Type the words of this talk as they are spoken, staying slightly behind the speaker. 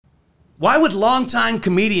Why would longtime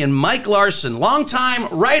comedian Mike Larson,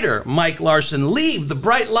 longtime writer Mike Larson, leave the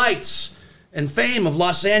bright lights and fame of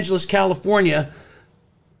Los Angeles, California,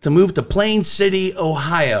 to move to Plain City,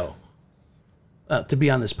 Ohio? To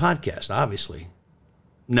be on this podcast, obviously.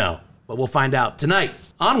 No, but we'll find out tonight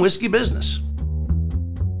on Whiskey Business.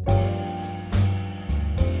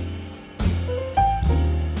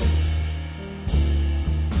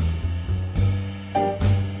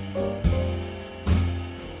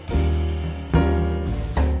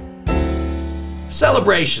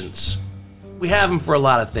 Celebrations. We have them for a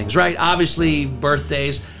lot of things, right? Obviously,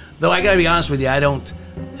 birthdays. Though I gotta be honest with you, I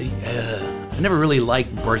never really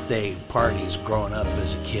liked birthday parties growing up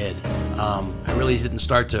as a kid. I really didn't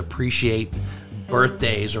start to appreciate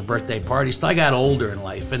birthdays or birthday parties till I got older in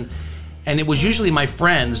life. And it was usually my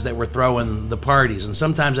friends that were throwing the parties. And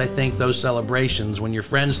sometimes I think those celebrations, when your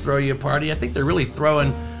friends throw you a party, I think they're really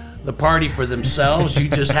throwing the party for themselves. You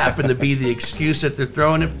just happen to be the excuse that they're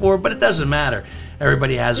throwing it for, but it doesn't matter.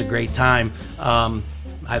 Everybody has a great time.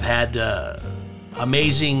 I've had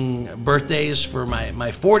amazing birthdays for my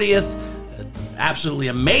 40th. Absolutely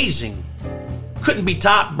amazing. Couldn't be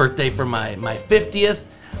topped birthday for my 50th.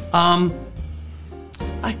 I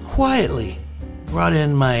quietly brought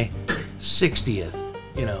in my 60th.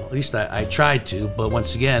 You know, at least I tried to, but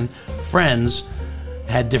once again, friends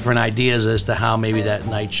had different ideas as to how maybe that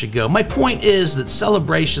night should go. My point is that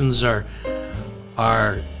celebrations are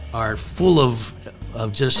full of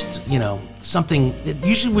just, you know, something.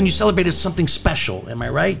 Usually when you celebrate, it's something special. Am I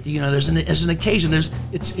right? You know, there's an occasion.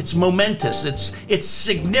 It's momentous. It's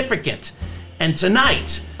significant. And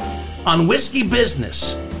tonight on Whiskey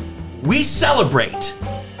Business, we celebrate.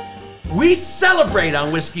 We celebrate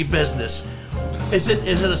on Whiskey Business. Is it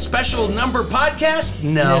a special number podcast?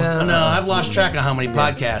 No, I've lost track of how many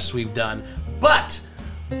podcasts we've done. But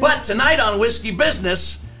tonight on Whiskey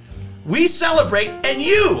Business, we celebrate, and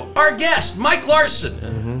you, our guest, Mike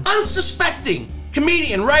Larson, unsuspecting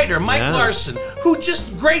comedian, writer Mike Larson, who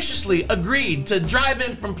just graciously agreed to drive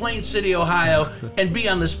in from Plain City, Ohio, and be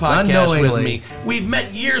on this podcast with me. We've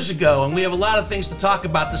met years ago, and we have a lot of things to talk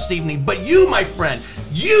about this evening. But you, my friend,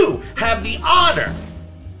 you have the honor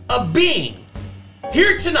of being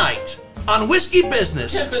here tonight on Whiskey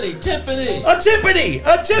Business. Tiffany. A Tiffany.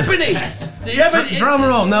 Do you have a drum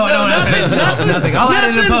roll? No, I don't have nothing. I'll add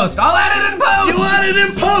it in post. You'll add it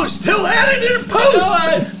in post. He'll add it in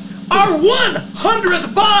post. Our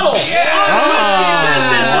 100th bottle on Whiskey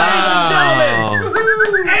Business, ladies and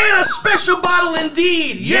gentlemen. And a special bottle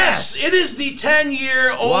indeed. Yes, it is the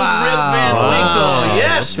 10-year old Rip Van Winkle.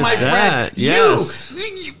 Yes, my friend. Yes.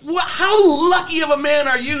 You, how lucky of a man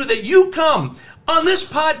are you that you come on this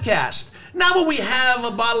podcast? Not when we have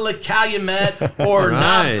a bottle of Calumet or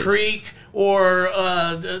Knob Creek or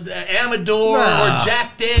Amador or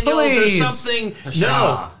Jack Daniels or something.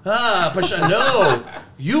 Pasha. No.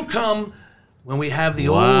 You come when we have the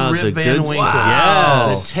old Rip Van Winkle.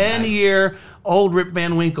 The 10-year old Rip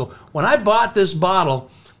Van Winkle. When I bought this bottle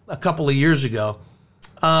a couple of years ago,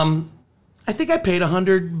 I think I paid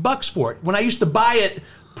 $100 for it. When I used to buy it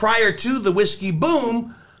prior to the whiskey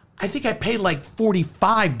boom, I think I paid like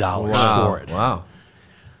 $45 for it. Wow.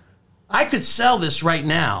 I could sell this right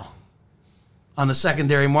now on the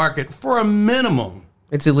secondary market for a minimum.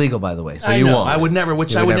 It's illegal, by the way, so you won't. I would never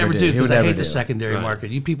do because I hate the secondary Right.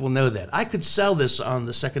 market. You people know that. I could sell this on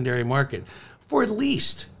the secondary market for at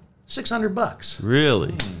least $600.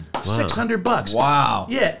 Really? $600. Wow.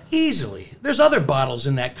 Yeah, easily. There's other bottles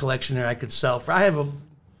in that collection that I could sell for. I have an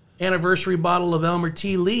anniversary bottle of Elmer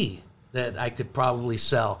T. Lee that I could probably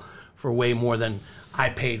sell for way more than I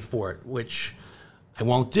paid for it, which I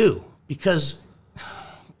won't do because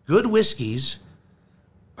good whiskeys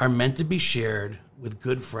are meant to be shared with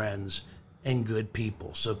good friends and good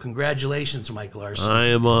people. So congratulations, Mike Larson. I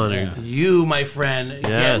am honored. You, my friend,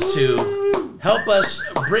 get to help us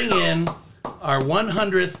bring in our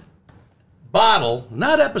 100th bottle,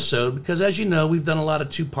 not episode, because as you know, we've done a lot of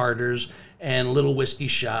two-parters and little whiskey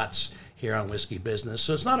shots here on Whiskey Business.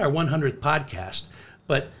 So it's not our 100th podcast,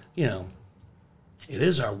 but, you know, it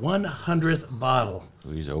is our 100th bottle.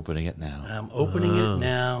 He's opening it now. I'm opening it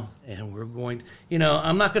now, and we're going to, you know,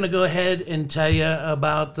 I'm not going to go ahead and tell you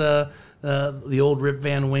about the old Rip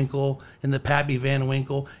Van Winkle and the Pappy Van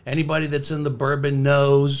Winkle. Anybody that's in the bourbon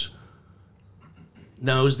knows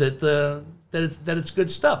that it's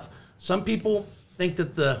good stuff. Some people think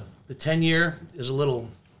that the 10-year is a little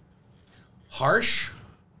harsh,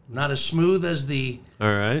 not as smooth as the. All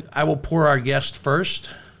right. I will pour our guest first.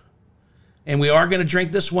 And we are going to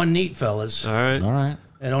drink this one neat, fellas. All right. All right.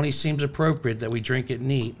 It only seems appropriate that we drink it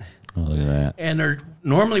neat. Oh, look at that. And there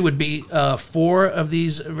normally would be 4 of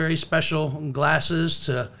these very special glasses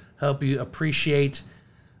to help you appreciate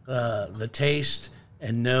the taste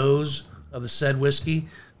and nose of the said whiskey.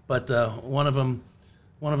 But one of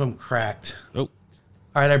them cracked. Oh.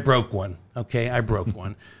 All right, I broke one. Okay, I broke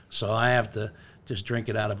one. So I have to just drink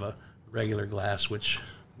it out of a regular glass, which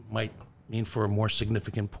might mean for a more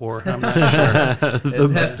significant pour. I'm not sure.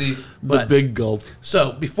 It's hefty. The big gulp.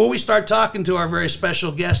 So before we start talking to our very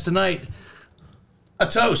special guest tonight, a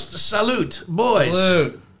toast, salute, boys.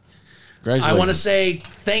 Salute. I want to say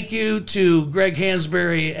thank you to Greg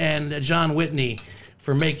Hansberry and John Whitney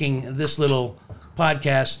for making this little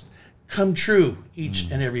podcast come true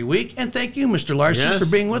each and every week. And thank you, Mr. Larson, Yes,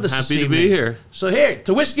 for being with us happy this to evening. be here. So here,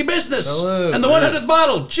 to Whiskey Business Salute. and the 100th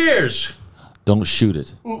bottle. Cheers. Don't shoot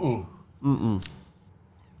it.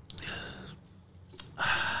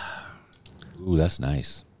 Ooh, that's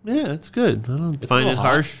nice. Yeah, it's good. I don't It's a find little it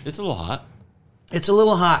hot. harsh. It's a little hot, It's a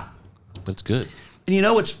little hot. but it's good. And you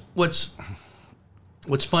know what's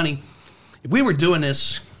funny? If we were doing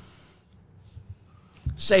this,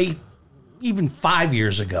 say, even 5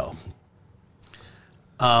 years ago,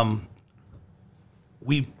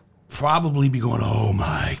 we'd probably be going, "Oh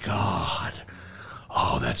my God,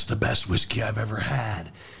 oh that's the best whiskey I've ever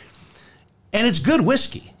had," and it's good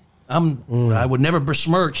whiskey. I would never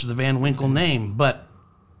besmirch the Van Winkle name, but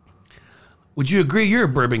would you agree? You're a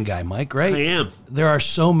bourbon guy, Mike, right? I am. There are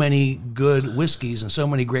so many good whiskeys and so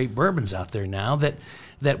many great bourbons out there now that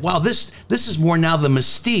while this is more now the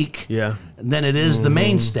mystique than it is the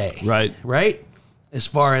mainstay. Right. As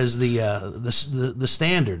far as the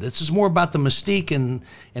standard, this is more about the mystique and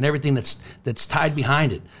everything that's tied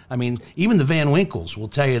behind it. I mean, even the Van Winkles will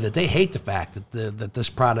tell you that they hate the fact that this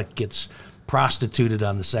product gets prostituted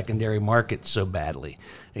on the secondary market so badly.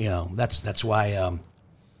 You know, that's why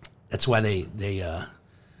they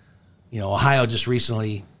Ohio just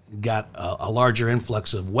recently got a larger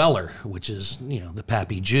influx of Weller, which is the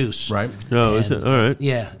Pappy juice, Right. Oh, is it? All right.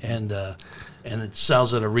 Yeah, and it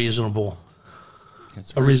sells at a reasonable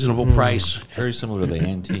price. Very similar to the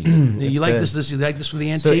antique. You like good. this? You like this for the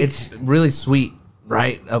antique? So it's really sweet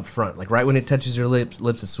right up front. Like right when it touches your lips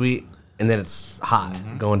is sweet, and then it's hot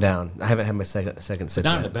going down. I haven't had my second sip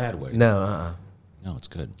Not yet. in a bad way. No, No, it's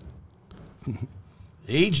good.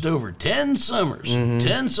 Aged over 10 summers,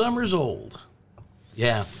 10 summers old.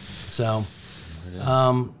 Yeah. So, and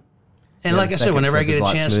like the I said, second whenever I sip is get a a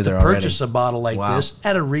lot chance to smoother purchase already. a bottle like Wow. this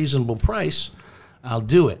at a reasonable price, I'll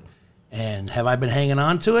do it. And have I been hanging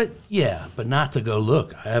on to it? Yeah, but not to go,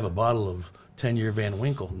 look, I have a bottle of 10-year Van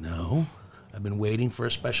Winkle. No, I've been waiting for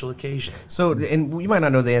a special occasion. So, and you might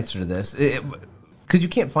not know the answer to this, because you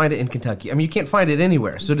can't find it in Kentucky. I mean, you can't find it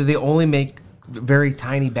anywhere. So, do they only make very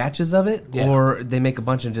tiny batches of it, Yeah. or they make a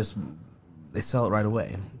bunch and just they sell it right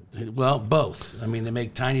away? Well, both. I mean, they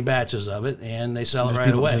make tiny batches of it, and they sell it right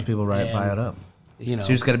people, away. Just people buy it up. You know, So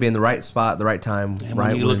you just got to be in the right spot, the right time, and right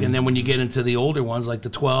when you when, look, and then when you get into the older ones, like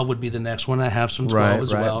the 12 would be the next one. I have some 12 Right,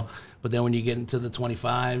 as right. well. But then when you get into the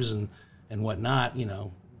 25s and whatnot,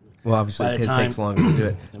 well, obviously by the it time- takes longer to do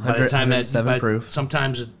it. by the time that 107 by- proof.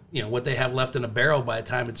 sometimes what they have left in a barrel by the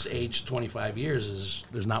time it's aged 25 years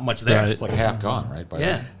there's not much there. Right. It's like half gone, right? By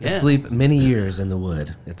Yeah, They yeah. sleep many years in the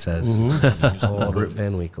wood, it says. Mm-hmm. Old Rip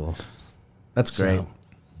Van Winkle. That's great. So-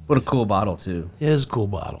 What a cool bottle, too. It is a cool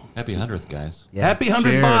bottle. Happy 100th, guys. Yeah. Happy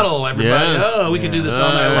 100 Cheers. bottle, everybody! Yeah. Oh, we could do this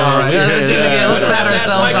all night long. All right, Yeah, do it again. We Let's don't pat have to ask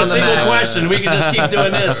Mike ourselves a on the single back. question. We can just keep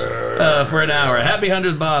doing this for an hour. Happy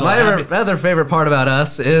 100th bottle. My Happy- other favorite part about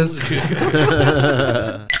us is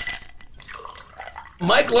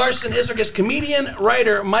Mike Larson is our guest, comedian,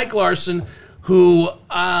 writer Mike Larson, who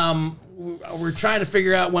we're trying to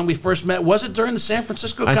figure out when we first met. Was it during the San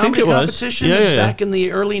Francisco I Comedy think it was. Competition Yeah. back in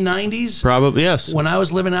the early 90s? Probably, yes. When I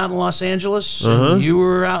was living out in Los Angeles, and you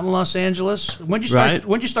were out in Los Angeles. When'd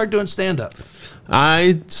you start doing stand-up?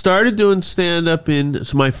 I started doing stand-up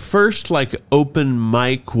so my first, open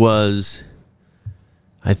mic was,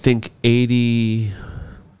 I think, 82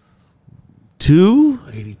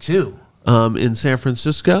 82. in San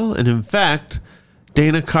Francisco. And in fact,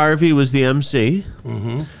 Dana Carvey was the MC.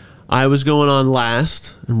 Mm-hmm. I was going on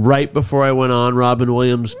last. And right before I went on, Robin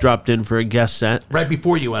Williams dropped in for a guest set. Right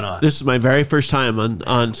before you went on. This is my very first time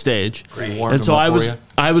on stage. Great. Warmed And so them up I for was you?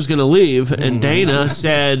 I was going to leave, and Dana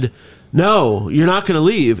said, "No, you're not going to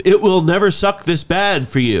leave. It will never suck this bad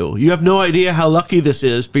for you. You have no idea how lucky this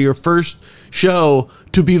is for your first show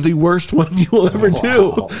to be the worst one you will ever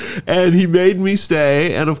do." And he made me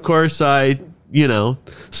stay, and of course I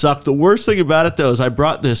sucked. The worst thing about it, though, is I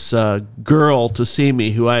brought this girl to see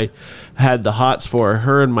me who I had the hots for,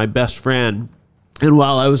 her and my best friend. And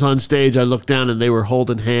while I was on stage, I looked down and they were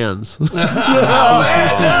holding hands. Oh,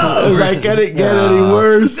 man, no. Like, can it get any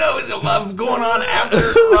worse? No, it's going on after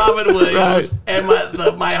Robin Williams, and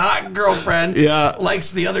my hot girlfriend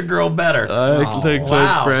likes the other girl better.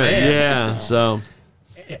 Wow, man. Yeah, so.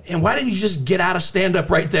 And why didn't you just get out of stand-up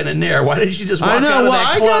right then and there? Why didn't you just walk out of Well,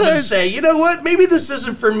 that club and say, you know what, maybe this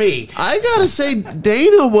isn't for me? I gotta say,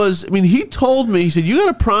 Dana he told me, he said, you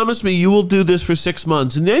gotta promise me you will do this for 6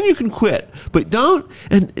 months and then you can quit. But don't,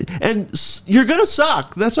 and you're gonna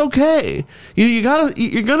suck. That's okay.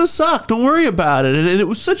 You're gonna suck. Don't worry about it. And it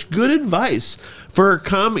was such good advice for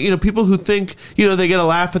people who think, they get a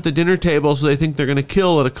laugh at the dinner table, so they think they're going to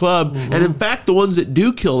kill at a club. Mm-hmm. And in fact, the ones that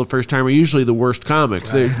do kill the first time are usually the worst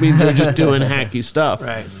comics. Right. It means they're just doing hacky stuff.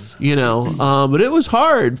 Right. But it was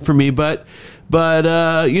hard for me. But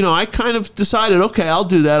I kind of decided, okay, I'll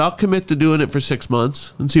do that. I'll commit to doing it for 6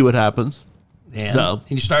 months and see what happens. Yeah. And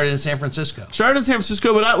you started in San Francisco. Started in San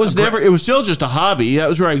Francisco, but it was still just a hobby.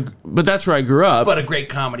 That's where I grew up. But a great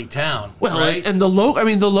comedy town. Well, right? And the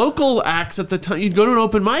local acts at the time, you'd go to an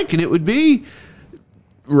open mic and it would be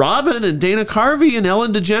Robin and Dana Carvey and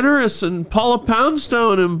Ellen DeGeneres and Paula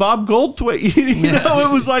Poundstone and Bob Goldthwait. It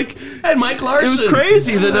was like, and Mike Larson. It was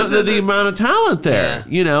crazy the amount of talent there.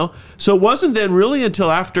 Yeah. So it wasn't then really until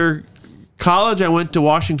after college I went to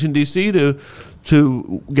Washington D.C. to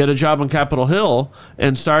get a job on Capitol Hill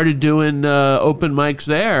and started doing open mics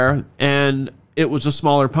there, and it was a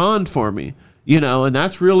smaller pond for me, and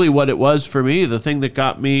that's really what it was for me. The thing that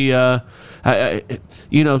got me,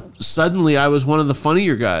 suddenly I was one of the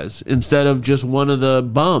funnier guys instead of just one of the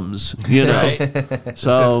bums, Right.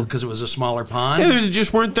 So because it was a smaller pond. Yeah, there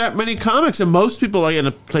just weren't that many comics, and most people, like in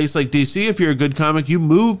a place like DC, if you're a good comic, you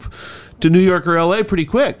move to New York or LA pretty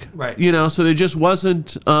quick, right? So there just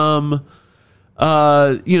wasn't.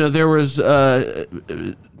 There was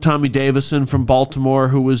Tommy Davison from Baltimore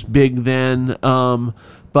who was big then,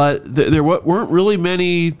 but there weren't really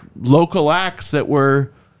many local acts that were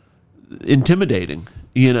intimidating.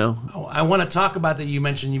 I want to talk about that. You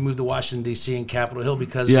mentioned you moved to Washington D.C. and Capitol Hill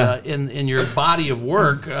because in your body of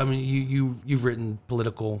work, I mean, you've written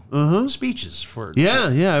political speeches for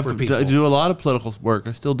for people. I do a lot of political work.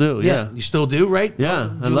 I still do. Yeah, you still do, right? Yeah,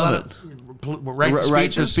 I love it.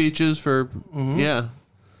 Write speeches for And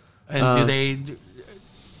do they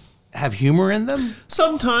have humor in them?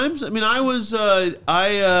 Sometimes. I mean, I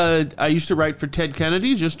used to write for Ted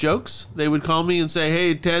Kennedy, just jokes. They would call me and say,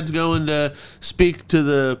 "Hey, Ted's going to speak to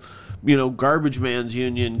the garbage man's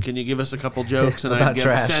union. Can you give us a couple jokes?" And I'd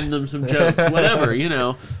send them some jokes, whatever,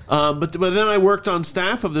 But then I worked on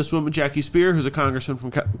staff of this woman, Jackie Spear, who's a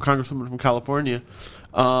congresswoman from California,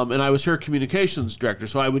 and I was her communications director.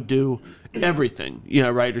 So I would do everything,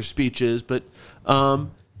 write her speeches. But,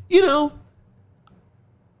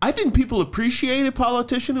 I think people appreciate a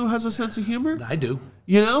politician who has a sense of humor. I do.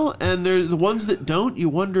 And they're the ones that don't. You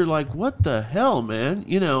wonder, like, what the hell, man?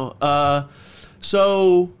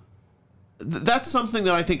 So that's something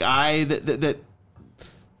that I think that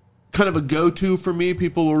kind of a go-to for me.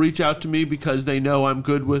 People will reach out to me because they know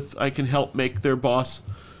I can help make their boss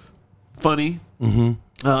funny. Mm-hmm.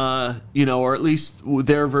 Or at least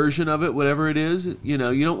their version of it, whatever it is. You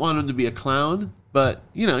don't want them to be a clown, but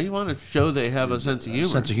you want to show they have a sense of humor.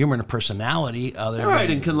 Sense of humor and a personality.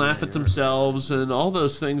 And can laugh at themselves and all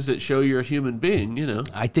those things that show you're a human being.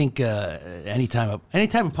 I think any type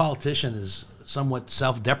of politician is somewhat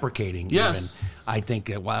self-deprecating. Yes. Even. I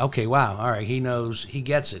think, wow, all right, he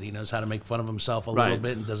gets it. He knows how to make fun of himself a little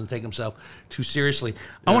bit and doesn't take himself too seriously.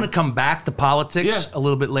 I want to come back to politics a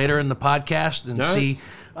little bit later in the podcast and see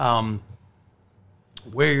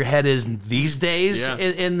where your head is these days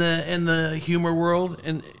in the humor world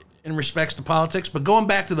in respects to politics. But going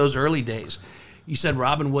back to those early days, you said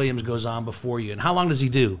Robin Williams goes on before you, and how long does he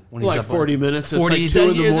do when he's up 40 minutes? 40 it's like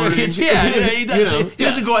 2 in the morning. He does. He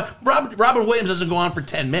doesn't go on. Robin Williams doesn't go on for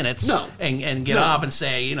 10 minutes. No. and get off and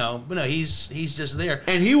say, but no, he's just there.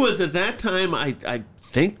 And he was at that time. I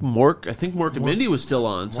think Mork and Mindy was still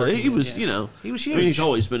on, so he was he was huge. I mean, he's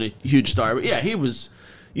always been a huge star, but he was.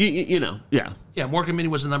 Yeah, Mork and Mindy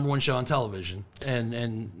was the number one show on television,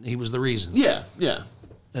 and he was the reason. Yeah.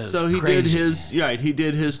 So he did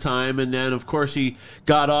his time, and then of course he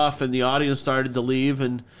got off, and the audience started to leave,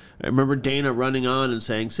 and I remember Dana running on and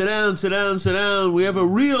saying, "Sit down, sit down, sit down. We have a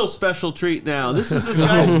real special treat now. This is this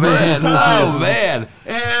guy's first time. Oh man!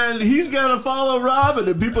 And he's gonna follow Robin."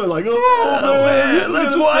 And people are like, "Oh man,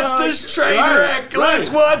 let's watch this train wreck.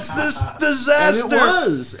 Let's watch this disaster." And it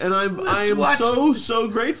was, and I am so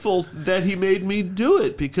grateful that he made me do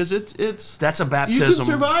it, because it's that's a baptism. You can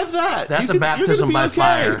survive that. That's a baptism by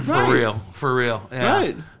fire, for real. Yeah.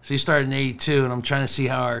 Right. So you started in 82, and I'm trying to see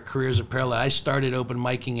how our careers are parallel. I started open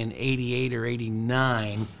micing in 88 or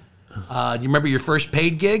 89. Do you remember your first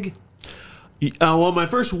paid gig? Well, my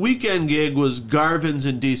first weekend gig was Garvin's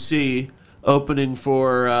in D.C., opening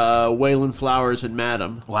for Waylon Flowers and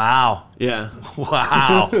Madam. Wow. Yeah.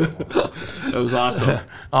 Wow. It was awesome.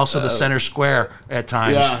 Also the Center Square at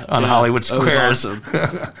times on yeah, Hollywood that was Squares. awesome.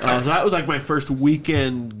 So that was like my first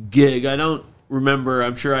weekend gig. I don't remember.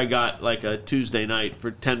 I'm sure I got like a Tuesday night for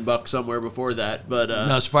 $10 somewhere before that. But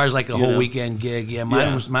No, as far as like a whole know. weekend gig,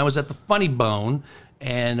 mine was at the Funny Bone.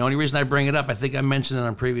 And the only reason I bring it up, I think I mentioned it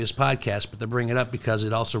on a previous podcast, but to bring it up because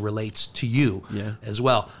it also relates to you as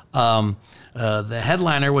well. The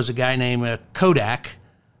headliner was a guy named Kodak,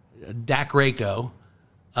 Dak Rako.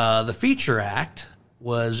 The feature act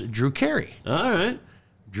was Drew Carey. all right.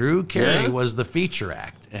 Drew Carey Yeah. was the feature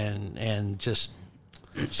act, and just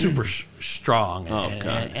super strong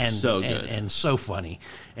and so good. and so funny,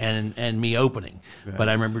 and me opening. But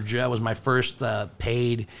I remember that was my first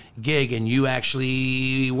paid gig, and you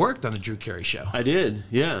actually worked on the Drew Carey show. I did,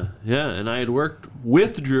 yeah. And I had worked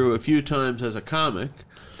with Drew a few times as a comic.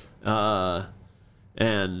 It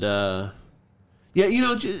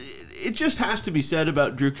just has to be said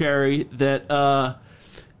about Drew Carey that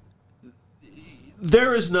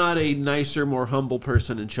there is not a nicer, more humble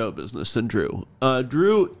person in show business than Drew.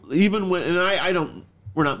 Drew, even when, and I don't,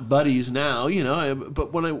 we're not buddies now,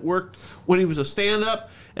 but when he was a stand-up,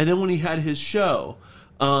 and then when he had his show,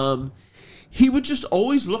 he would just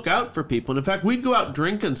always look out for people. And in fact, we'd go out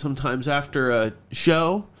drinking sometimes after a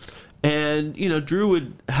show, and, Drew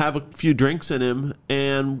would have a few drinks in him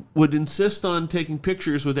and would insist on taking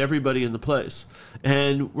pictures with everybody in the place.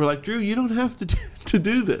 And we're like, Drew, you don't have to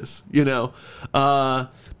do this,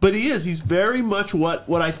 But he's very much what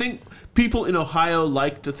I think people in Ohio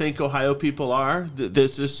like to think Ohio people are.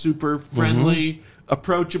 This is super friendly,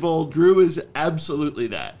 approachable. Drew is absolutely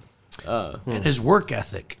that. And his work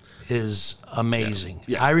ethic is amazing.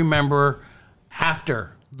 Yeah. I remember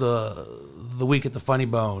after the week at the Funny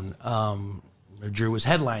Bone, Drew was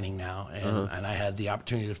headlining now, and I had the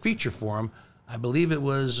opportunity to feature for him. I believe it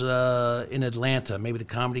was in Atlanta, maybe the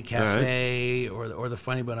Comedy Cafe or the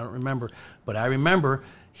Funny Bone. I don't remember, but I remember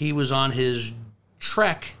he was on his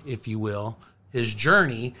trek, if you will, his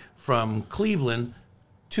journey from Cleveland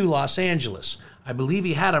to Los Angeles. I believe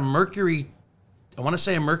he had a Mercury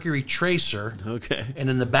Tracer. Okay. And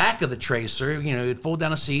in the back of the Tracer, he'd fold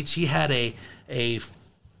down the seats. He had a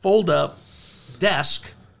fold-up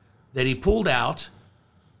desk that he pulled out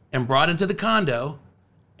and brought into the condo,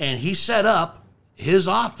 and he set up his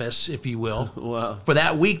office, if you will, Wow. for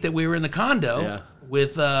that week that we were in the condo Yeah.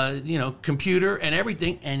 with computer and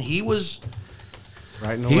everything. And he was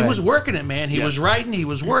Right he was working it, man. He Yeah. was writing, he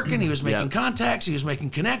was working, he was making Yeah. contacts, he was making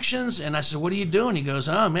connections. And I said, "What are you doing?" He goes,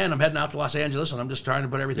 "Oh man, I'm heading out to Los Angeles, and I'm just trying to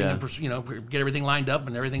put everything, get everything lined up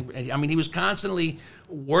and everything." I mean, he was constantly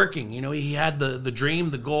working. He had the dream,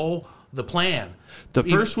 the goal, the plan. The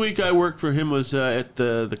first week I worked for him was at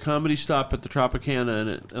the comedy stop at the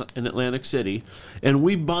Tropicana in Atlantic City, and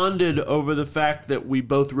we bonded over the fact that we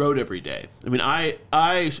both wrote every day. I mean,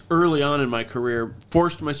 I early on in my career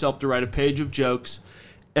forced myself to write a page of jokes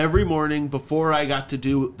every morning before I got to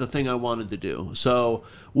do the thing I wanted to do. So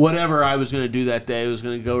whatever I was going to do that day, I was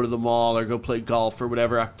going to go to the mall or go play golf or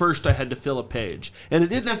whatever. First, I had to fill a page, and it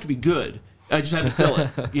didn't have to be good. I just had to fill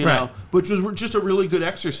it, Right. which was just a really good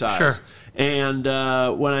exercise. Sure. And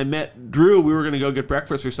when I met Drew, we were going to go get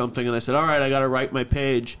breakfast or something, and I said, all right, I got to write my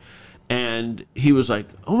page. And he was like,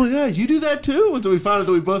 oh, my God, you do that too? And so we found out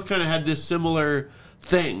that we both kind of had this similar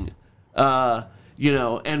thing,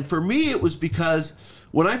 And for me, it was because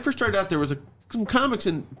when I first started out, there was some comics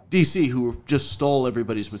in D.C. who just stole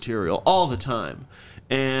everybody's material all the time.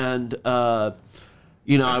 And I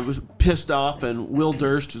was pissed off, and Will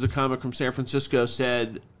Durst, who's a comic from San Francisco,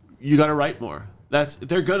 said, "You got to write more.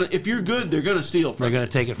 If you're good, they're gonna steal from you. They're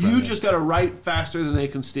gonna take it from you. You just got to write faster than they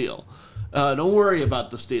can steal. Don't worry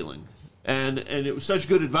about the stealing." And it was such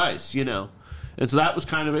good advice, And so that was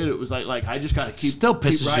kind of it. It was like I just got to keep. Still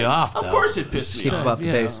pisses keep writing. you off, Of though. course, it pissed me Keep off. up the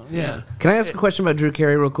pace. Yeah. Can I ask a question about Drew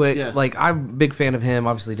Carey real quick? Yeah. Like, I'm a big fan of him.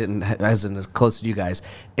 Obviously, wasn't as close to you guys.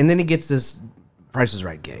 And then he gets this Price is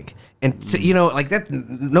Right gig. And, that's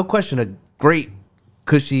no question a great,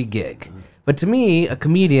 cushy gig. But to me, a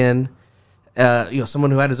comedian, someone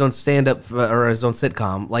who had his own stand-up or his own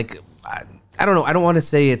sitcom, I don't know. I don't want to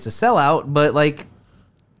say it's a sellout, but,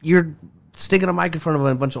 you're sticking a mic in front of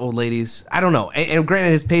a bunch of old ladies. I don't know. And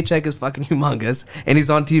granted, his paycheck is fucking humongous, and he's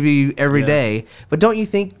on TV every day. But don't you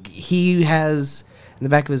think he has in the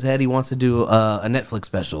back of his head he wants to do a Netflix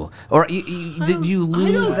special? Or did you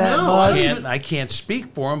lose that know. bug? I can't speak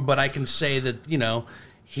for him, but I can say that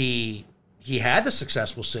he had the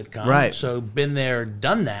successful sitcom, Right. So been there,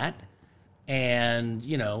 done that, and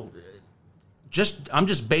I'm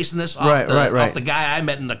just basing this off Right, right. off the guy I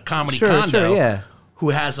met in the comedy Sure, condo, sure, yeah. who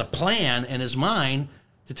has a plan in his mind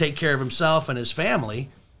to take care of himself and his family.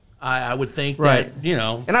 I would think Right.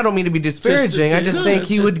 that And I don't mean to be disparaging. I just think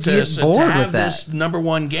he would get bored to with have that. this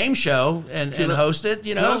 #1 game show and host it.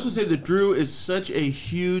 Can I also say that Drew is such a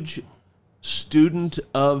huge student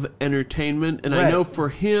of entertainment, and I Right. know for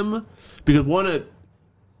him, because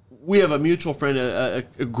we have a mutual friend, a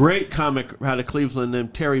great comic out of Cleveland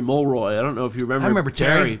named Terry Mulroy. I don't know if you remember. I remember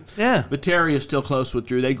Terry. Yeah. But Terry is still close with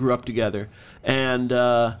Drew. They grew up together, and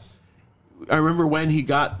I remember when he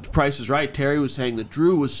got Price is Right, Terry was saying that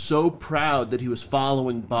Drew was so proud that he was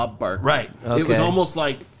following Bob Barker. Right. It was Okay. almost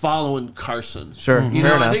like following Carson. Sure, You fair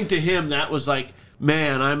know, enough. I think to him that was like,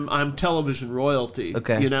 man, I'm television royalty.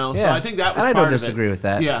 Okay. You know, Yeah. so I think that was and I part don't of it. disagree with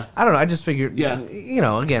that. Yeah. I don't know. I just figured. Yeah.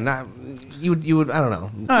 Again, you would. I don't know.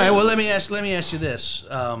 All right. Well, let me ask you this: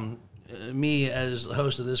 me as the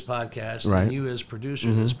host of this podcast, Right. and you as producer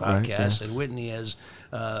of this right, podcast, and Whitney as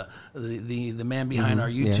the man behind our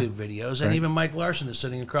YouTube videos, and even Mike Larson is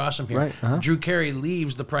sitting across from here. Right, uh-huh. Drew Carey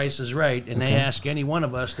leaves The Price is Right, and they ask any one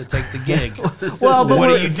of us to take the gig. Well, but what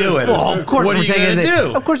are we're- you doing? Well, of course what we're are you taking gonna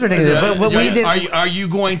it. do? Of course we're taking it. But we did. Are you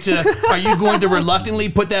going to reluctantly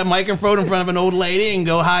put that microphone in front of an old lady and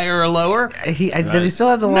go higher or lower? Does he still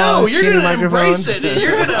have the long No, you're skinny going to microphone? embrace it.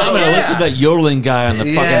 You're going to. I'm gonna listen to that yodeling guy on the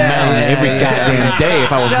fucking mountain every goddamn day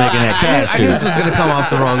if I was making that cash, I knew dude. this was going to come off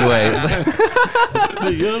the wrong way.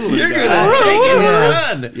 You're going to take it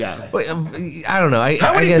and run. Yeah. Wait, I don't know.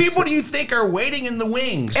 How I many guess people do you think are waiting in the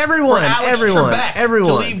wings? Everyone, for Alex everyone, Trebek everyone.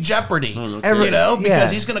 to leave Jeopardy. Because yeah.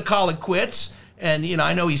 he's going to call it quits. And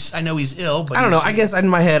I know he's ill, but I don't know. I guess in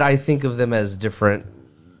my head, I think of them as different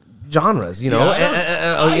genres. I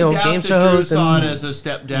doubt game that show Drew hosts. saw it And, as a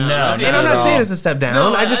step down. No, I think- and I'm not not at saying all. it's a step down.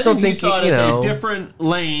 No, I just don't think he saw it as know. a different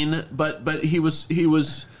lane, but he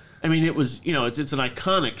was. I mean, it was it's an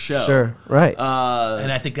iconic show. Sure, right.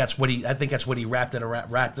 and I think that's what he wrapped it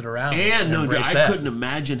around. And no, embraced I that. couldn't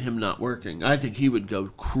imagine him not working. I think he would go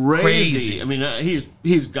crazy. Crazy. I mean,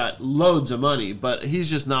 he's got loads of money, but he's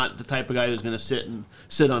just not the type of guy who's going to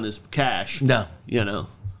sit on his cash. No. You know.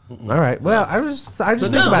 All right. Well, I just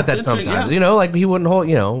think no, about that it's interesting, sometimes. yeah. Like he wouldn't hold.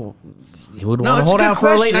 He would want to it's a hold good out for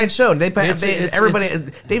a late question. night show. It's-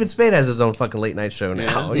 Everybody. David Spade has his own fucking late night show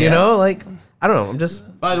now. Yeah. You know, like I don't know. I'm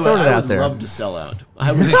just By the way, throwing it I out would there. love to sell out. I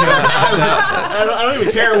don't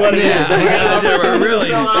even care what it is. Really?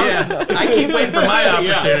 Yeah. I keep waiting for my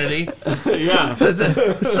opportunity. Yeah.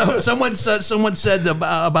 So someone said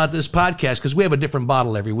about this podcast, because we have a different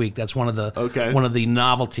bottle every week. That's one of the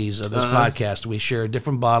novelties of this podcast. We share a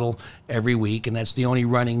different bottle every week, and that's the only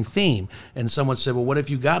running theme. And someone said, well, what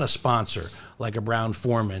if you got a sponsor like a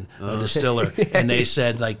Brown-Forman, a distiller, and they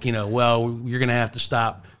said, well, you're going to have to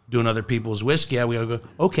stop doing other people's whiskey. We go,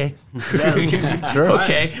 okay. Sure.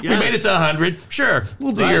 Okay. Right. We made it to 100. Sure.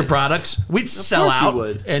 We'll do your products. We'd sell course you out.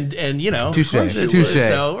 would. And Touche. it's- Touche.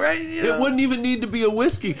 So, right. It wouldn't even need to be a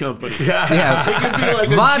whiskey company. Yeah. It could be like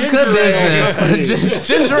a Vodka ginger ale company. business,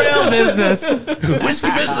 ginger ale business.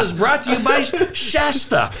 Whiskey business brought to you by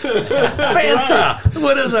Shasta, Fanta.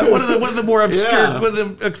 What is it? What are the more obscure, Yeah. what are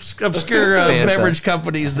the obscure Fanta. beverage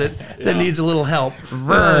companies that needs a little help?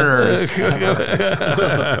 Verner's.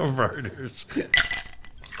 Verner's.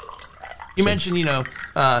 You mentioned,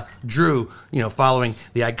 Drew, following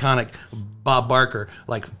the iconic Bob Barker,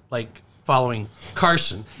 like following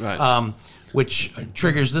Carson, Right. which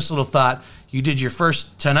triggers this little thought. You did your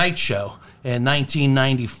first Tonight Show in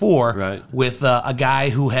 1994 Right. with a guy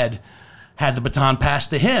who had the baton passed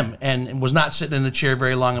to him and was not sitting in the chair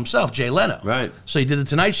very long himself, Jay Leno. Right. So you did the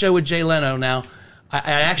Tonight Show with Jay Leno. Now, I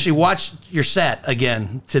actually watched your set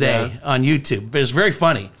again today on YouTube. It was very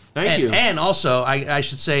funny. Thank you. And also, I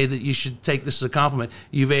should say that you should take this as a compliment.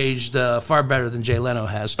 You've aged far better than Jay Leno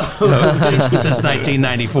has since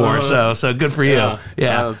 1994. So good for you.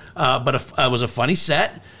 Yeah. But it was a funny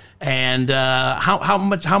set. And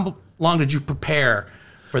how long did you prepare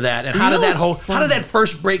for that? And how did that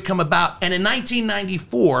first break come about? And in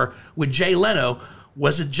 1994 with Jay Leno,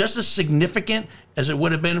 was it just as significant as it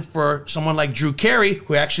would have been for someone like Drew Carey,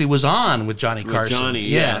 who actually was on with Johnny Carson? Johnny,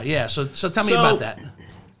 yeah. yeah. So tell me about that.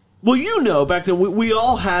 Well, back then we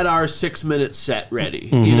all had our 6-minute set ready.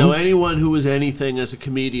 Anyone who was anything as a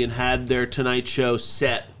comedian had their Tonight Show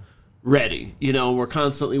set ready. We're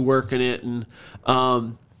constantly working it, and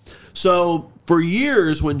so for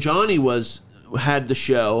years when Johnny had the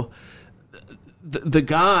show, the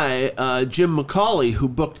guy, Jim McCauley, who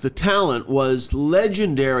booked the talent, was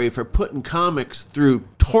legendary for putting comics through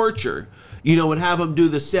torture. Would have them do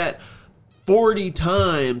the set 40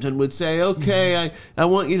 times and would say, okay, I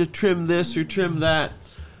want you to trim this or trim that.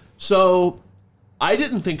 So I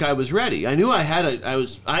didn't think I was ready. I knew I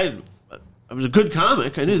was a good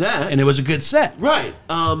comic. I knew that. And it was a good set. Right.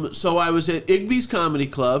 So I was at Igby's Comedy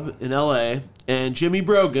Club in L.A., and Jimmy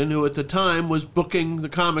Brogan, who at the time was booking the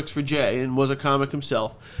comics for Jay and was a comic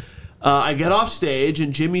himself, I get off stage,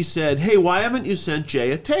 and Jimmy said, hey, why haven't you sent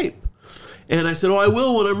Jay a tape? And I said, I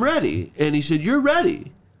will when I'm ready. And he said, you're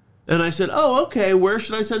ready. And I said, oh, okay, where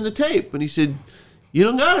should I send the tape? And he said, you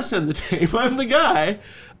don't got to send the tape. I'm the guy.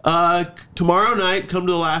 Tomorrow night, come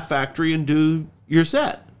to the Laugh Factory and do your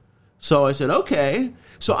set. So I said, okay.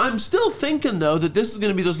 So I'm still thinking, though, that this is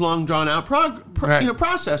going to be this long, drawn-out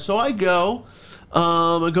process. So I go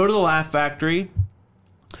to the Laugh Factory,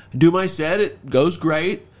 do my set. It goes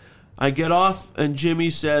great. I get off, and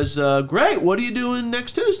Jimmy says, great, what are you doing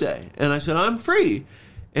next Tuesday? And I said, I'm free.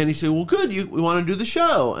 And he said, well, good, we want to do the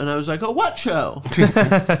show. And I was like, oh, what show?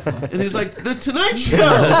 And he's like, The Tonight Show.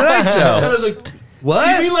 The Tonight Show. And I was like, what?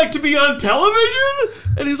 You mean like to be on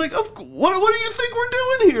television? And he's like, what do you think we're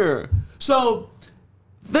doing here? So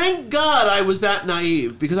thank God I was that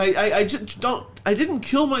naive, because I didn't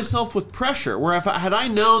kill myself with pressure, where had I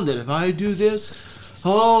known that if I do this,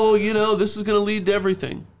 this is going to lead to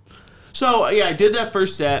everything. So, yeah, I did that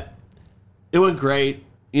first set. It went great.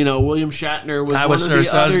 William Shatner was one of the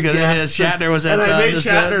other guests. Shatner was at and I made the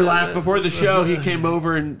Shatner laugh before the show. He came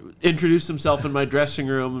over and introduced himself in my dressing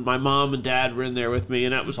room, and my mom and dad were in there with me,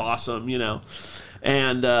 and that was awesome,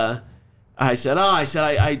 And I said,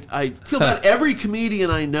 I feel that every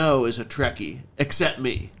comedian I know is a Trekkie, except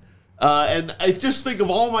me. And I just think of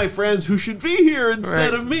all my friends who should be here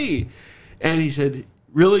instead of me. And he said,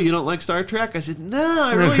 really, you don't like Star Trek? I said, no,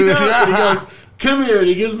 I really don't. And he goes, come here, and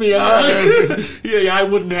he gives me a hug. yeah, I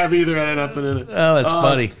wouldn't have either had nothing in it. Oh, that's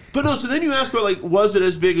funny. But no, so then you ask about, was it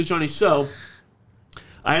as big as Johnny? So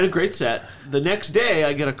I had a great set. The next day,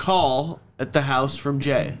 I get a call at the house from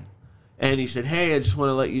Jay. And he said, hey, I just want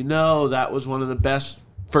to let you know that was one of the best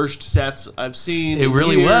first sets I've seen. It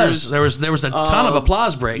really was. There was a ton of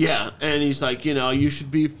applause breaks. Yeah, and he's like, you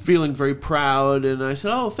should be feeling very proud. And I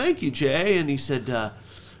said, oh, thank you, Jay. And he said,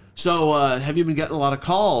 so have you been getting a lot of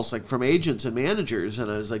calls from agents and managers?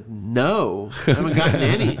 And I was like, no, I haven't gotten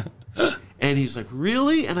any. And he's like,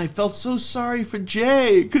 really? And I felt so sorry for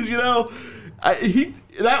Jay, because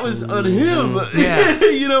that was on him,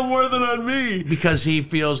 more than on me. Because he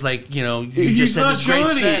feels like, you He's just had not this great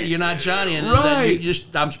Johnny. set, you're not Johnny, and Right.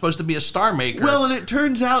 I'm supposed to be a star maker. Well, and it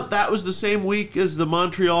turns out that was the same week as the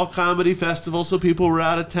Montreal Comedy Festival, so people were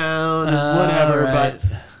out of town and whatever. Right.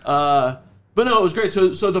 But no, it was great. So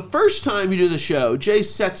the first time you do the show, Jay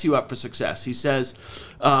sets you up for success. He says,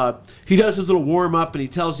 he does his little warm-up, and he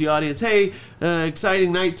tells the audience, hey,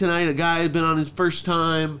 exciting night tonight. A guy has been on his first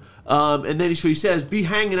time. And then he says, be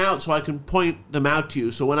hanging out so I can point them out to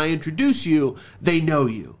you. So when I introduce you, they know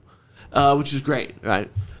you, which is great,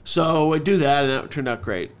 right? So I do that, and that turned out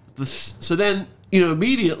great. So then,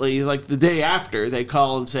 immediately, the day after, they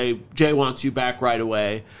call and say, Jay wants you back right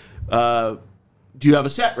away. Do you have a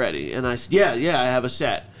set ready? And I said, yeah, I have a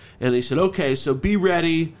set. And they said, okay, so be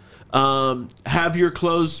ready. Have your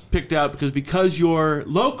clothes picked out, because you're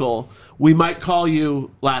local, we might call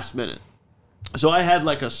you last minute. So I had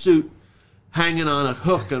a suit hanging on a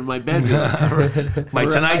hook in my bedroom. My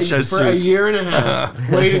Tonight Show suit. suit. For a year and a half,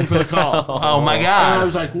 waiting for the call. Oh, my God. And I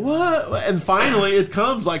was like, what? And finally it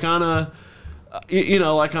comes on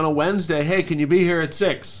a Wednesday. Hey, can you be here at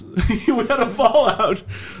 6? We had a fallout.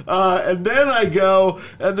 And then I go,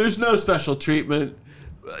 and there's no special treatment.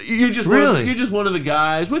 You're just you're just one of the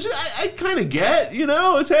guys, which I kind of get.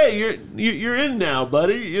 It's, hey, you're in now,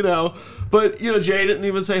 buddy. But Jay didn't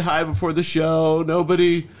even say hi before the show.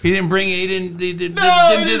 Nobody. He didn't didn't do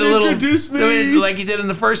the little introduce me like he did in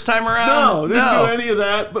the first time around. No, didn't do any of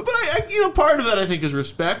that. But I part of that I think is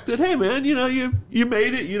respect. That hey man, you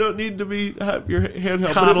made it. You don't need to have your hand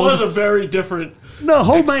held. But it was a very different. No,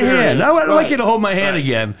 hold my experience. hand. I'd like you to hold my hand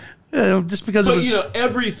again. Just because it was.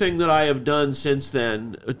 Everything that I have done since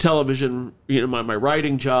then, television, my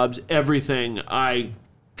writing jobs, everything, I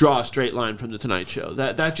draw a straight line from the Tonight Show.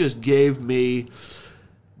 That just gave me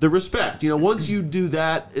the respect. Once you do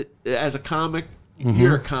that as a comic,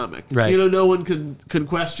 you're a comic. Right. No one can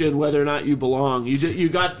question whether or not you belong. You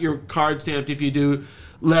got your card stamped if you do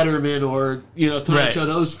Letterman or Tonight Show.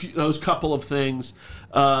 Those couple of things.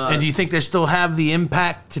 And do you think they still have the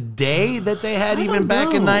impact today that they had even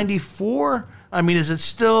back in '94? I mean, is it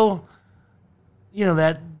still,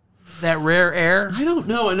 that that rare air? I don't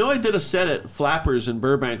know. I know I did a set at Flappers in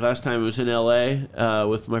Burbank last time. It was in L.A.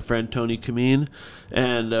 With my friend Tony Kameen,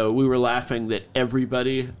 and we were laughing that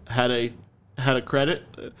everybody had a credit.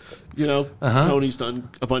 You know, Tony's done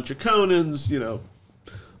a bunch of Conans. You know,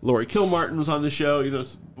 Laurie Kilmartin was on the show. You know,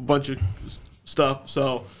 a bunch of stuff.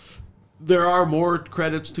 So there are more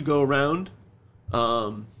credits to go around.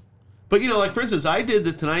 But, you know, like, for instance, I did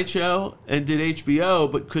The Tonight Show and did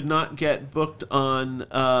HBO, but could not get booked on,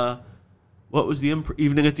 what was the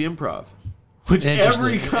Evening at the Improv? Which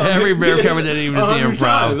every bear cover did Evening at the Improv.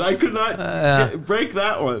 Times. I could not break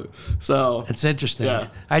that one. So it's interesting. Yeah.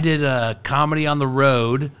 I did Comedy on the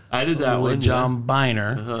Road. I did that with one, John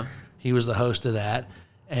Biner. He was the host of that.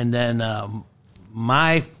 And then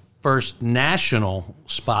my first national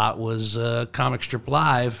spot was Comic Strip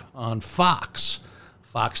Live on Fox.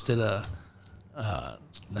 Fox did a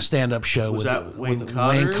stand-up show with Wayne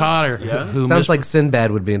Cotter. Yeah. Who Sounds like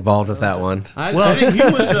Sinbad would be involved with that one. I think he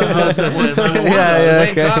was the host at one time.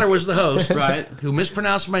 Wayne Cotter was the host, Right. Who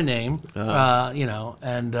mispronounced my name. You know,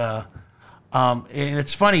 and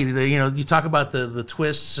it's funny. You know, you talk about the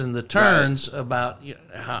twists and the turns about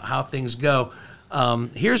how things go.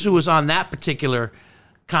 Here's who was on that particular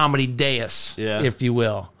comedy dais, if you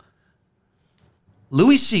will.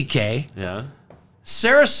 Louis C.K. Yeah.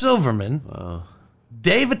 Sarah Silverman,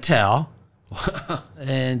 Dave Attell,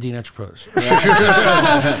 and Dino Tripodis.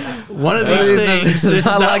 One of these things is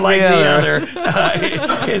not like the other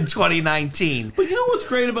in 2019. But you know what's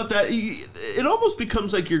great about that? It almost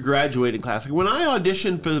becomes like your graduating class. Like when I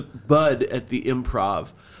auditioned for Bud at the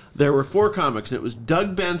Improv, there were 4 comics, and it was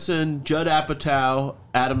Doug Benson, Judd Apatow,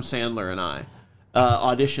 Adam Sandler, and I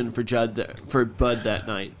auditioned for Bud that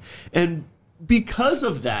night. And because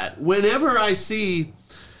of that, whenever I see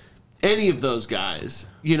any of those guys,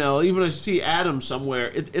 you know, even if I see Adam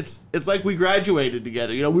somewhere, it's like we graduated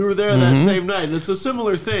together. You know, we were there that same night, and it's a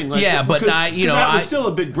similar thing. Like, Yeah, but that was still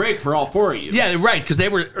a big break for all 4 of you. Yeah, right, because they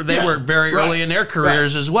were very early in their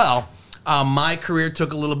careers as well. My career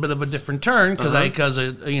took a little bit of a different turn because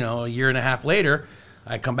a year and a half later,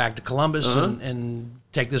 I come back to Columbus and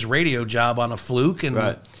take this radio job on a fluke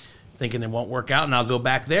and thinking it won't work out, and I'll go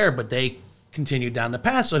back there, but they continued down the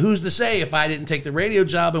path. So who's to say if I didn't take the radio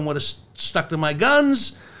job and would have stuck to my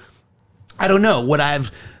guns? I don't know. Would I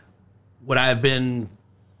have been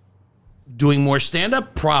doing more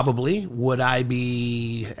stand-up? Probably. Would I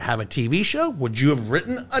have a TV show? Would you have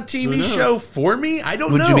written a TV show for me? I don't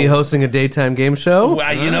know. Would you be hosting a daytime game show?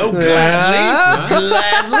 Well, you know,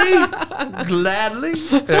 gladly.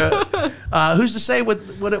 Who's to say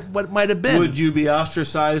what might have been? Would you be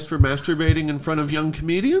ostracized for masturbating in front of young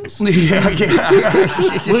comedians? We'd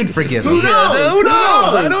forgive you. Who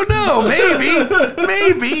knows? I don't know.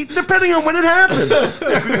 Maybe, depending on when it happened.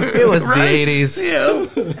 It was the 80s. Yeah.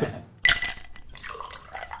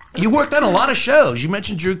 You worked on a lot of shows. You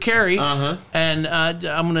mentioned Drew Carey, and I'm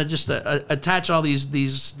going to just attach all these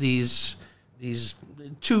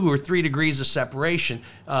 2 or 3 degrees of separation.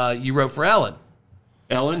 You wrote for Ellen.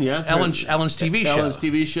 Ellen, yes. Ellen's TV show. Ellen's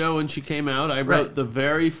TV show when she came out. I wrote the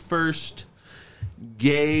very first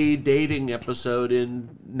gay dating episode in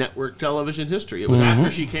network television history. It was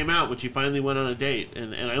after she came out when she finally went on a date.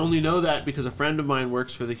 And I only know that because a friend of mine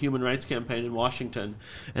works for the Human Rights Campaign in Washington,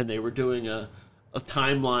 and they were doing a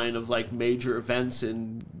timeline of like major events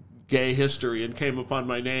in gay history and came upon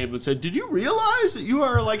my name and said, "Did you realize that you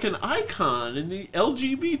are like an icon in the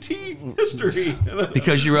LGBT history?"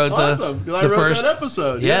 Because you wrote awesome. the I wrote first that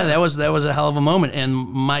episode. Yeah, that was a hell of a moment. And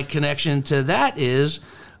my connection to that is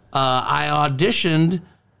I auditioned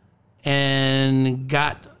and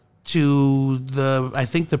got to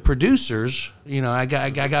the producers. You know, I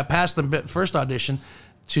got past the first audition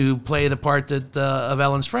to play the part of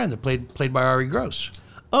Ellen's friend, that played by Ari Gross.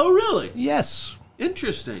 Oh, really? Yes.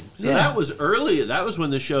 Interesting. So that was early. That was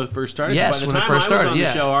when the show first started. Yes, by the when it time first I was started, on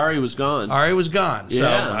the show, Ari was gone. Ari was gone, so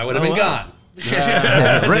I would have been gone.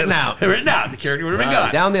 Written out. The character would have been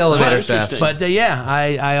gone. Down the elevator shaft. But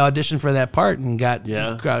I auditioned for that part and got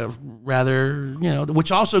rather,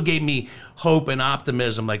 which also gave me hope and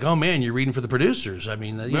optimism. Like, oh man, you're reading for the producers. I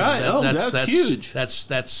mean, that's huge.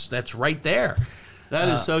 That's right there. That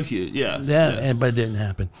is so huge. Yeah. But it didn't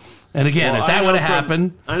happen. And again, if that would have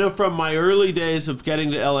happened, I know from my early days of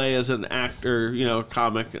getting to LA as an actor,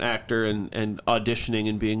 comic actor, and auditioning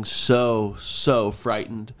and being so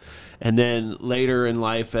frightened, and then later in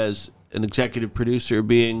life as an executive producer,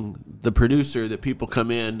 being the producer that people come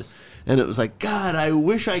in, and it was like, God, I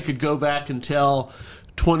wish I could go back and tell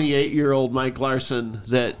 28-year-old Mike Larson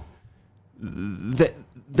that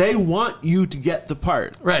they want you to get the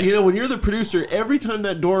part. Right. You know, when you're the producer, every time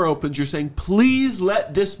that door opens, you're saying, please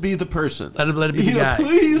let this be the person. Let it be the You know, guy.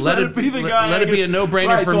 Please let it be the guy. Let it be a no-brainer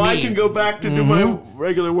right, for so me. I can go back to do my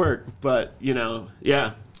regular work. But, you know,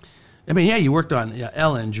 yeah. I mean, yeah, you worked on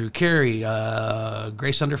Ellen, Drew Carey,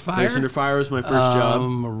 Grace Under Fire. Grace Under Fire was my first job.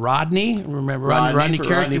 Rodney, remember Rodney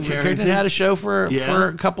Carrington had a show for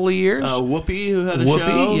a couple of years. Whoopi, who had a Whoopi,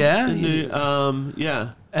 show. yeah. in the,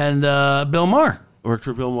 yeah. And Bill Maher. Worked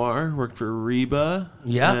for Bill Maher. Worked for Reba.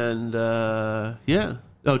 Yeah. And, yeah.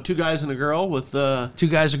 Oh, Two Guys and a Girl with... Two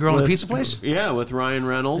Guys, a Girl, and a Pizza Place? Yeah, with Ryan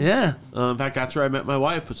Reynolds. Yeah. In fact, that's where I met my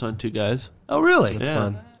wife, was on Two Guys. Oh, really? That's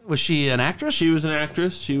fun. Was she an actress? She was an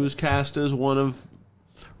actress. She was cast as one of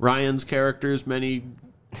Ryan's characters, many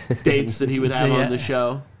dates that he would have on the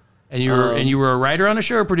show. And you were a writer on the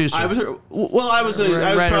show or producer? I was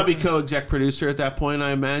Writer. probably co-exec producer at that point,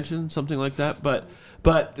 I imagine, something like that. But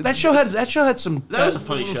that show had some. That was a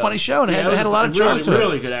funny show. Funny show, and Yeah, it had a lot of charm to it.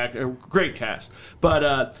 Really good actor, great cast.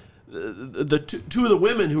 But the two of the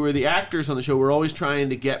women who were the actors on the show were always trying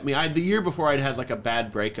to get me. The year before I'd had like a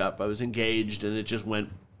bad breakup. I was engaged, and it just went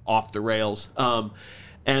off the rails.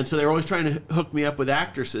 And so they were always trying to hook me up with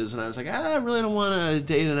actresses, and I was like, I really don't want to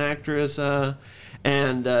date an actress.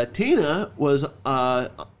 And Tina was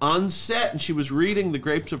on set, and she was reading The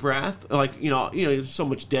Grapes of Wrath. Like, you know, there's so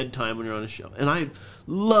much dead time when you're on a show. And I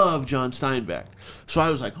love John Steinbeck. So I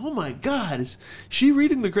was like, oh my God, is she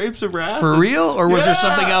reading The Grapes of Wrath? For real? Or was there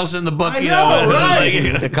something else in the book? I know,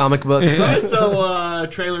 right? The comic book. So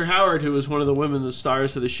Traylor Howard, who was one of the women, the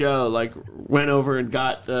stars of the show, like went over and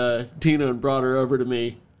got Tina and brought her over to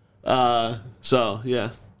me. So, yeah.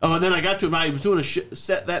 Oh, and then I was doing a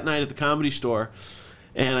set that night at the Comedy Store,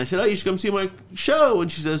 and I said, oh, you should come see my show.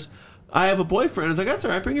 And she says, I have a boyfriend. I was like, that's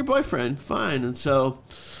all right, bring your boyfriend, fine. And so,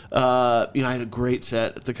 I had a great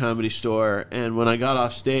set at the Comedy Store, and when I got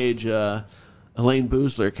off stage, Elaine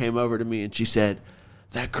Boozler came over to me, and she said,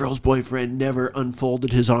 that girl's boyfriend never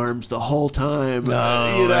unfolded his arms the whole time.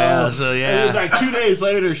 Yeah, so yeah. And it was like 2 days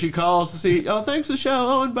later, she calls to see, oh, thanks for the show.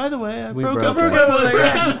 Oh, and by the way, I broke up with my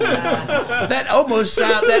friend. That almost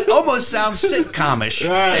sounds sitcomish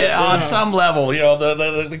on some level. You know,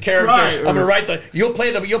 the character. Right. I'm gonna write you'll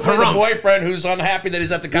play the boyfriend who's unhappy that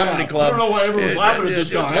he's at the comedy club. I don't know why everyone's laughing at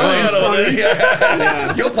this guy.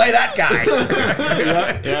 You'll play that guy.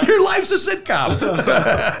 Yeah. Your life's a sitcom.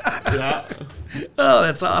 Yeah. Oh,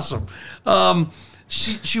 that's awesome.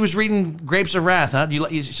 She was reading Grapes of Wrath, huh?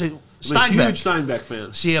 You say I'm a Steinbeck. huge Steinbeck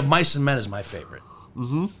fan. See, Mice and Men is my favorite.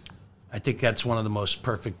 Mm-hmm. I think that's one of the most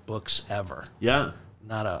perfect books ever. Yeah.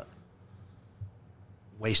 Not a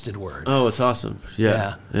wasted word. Oh, it's awesome.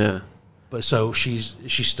 Yeah. But so she's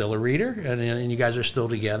still a reader, and you guys are still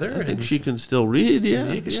together. I think she can still read. Yeah,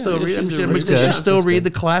 You can still read. she's a Does reader. she still read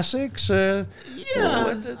the classics? Yeah,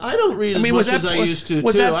 I don't read as much as I used to.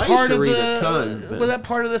 Was too. that I part used to of read the? a ton. But Was that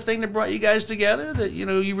part of the thing that brought you guys together? That you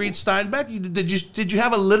read Steinbeck. Did you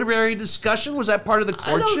have a literary discussion? Was that part of the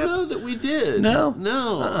I courtship? don't know that we did. No?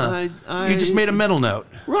 no. I You just made a mental note.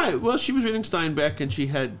 right. Well, she was reading Steinbeck, and she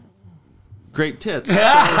had great tits. So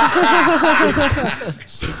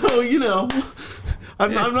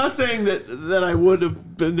I'm not saying that I would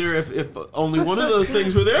have been there if only one of those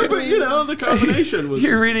things were there, but the combination was.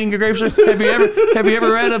 You're reading the Grapes. Have you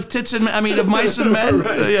ever read of of Mice and Men?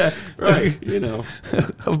 Right. Yeah, Right.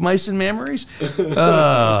 of Mice and Memories.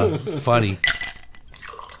 Funny.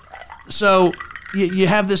 So you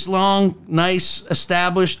have this long, nice,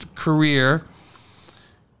 established career,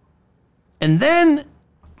 and then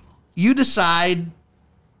you decide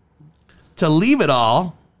to leave it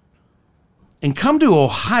all and come to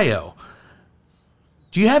Ohio.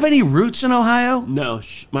 Do you have any roots in Ohio? No,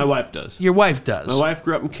 my wife does. Your wife does. My wife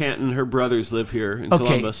grew up in Canton. Her brothers live here in Okay.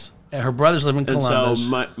 Columbus. And her brothers live in And Columbus.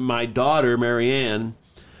 so my daughter, Marianne,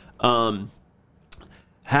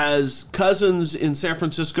 has cousins in San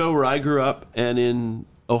Francisco, where I grew up, and in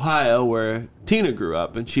Ohio, where Tina grew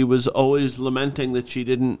up. And she was always lamenting that she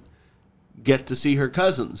didn't get to see her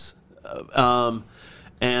cousins.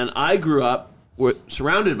 And I grew up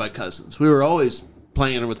surrounded by cousins. We were always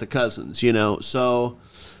playing with the cousins, So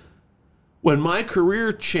when my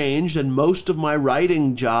career changed and most of my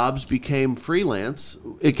writing jobs became freelance,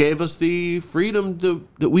 it gave us the freedom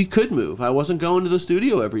that we could move. I wasn't going to the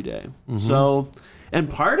studio every day. Mm-hmm. So, and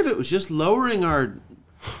part of it was just lowering our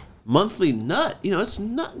monthly nut. It's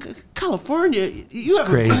not California. You have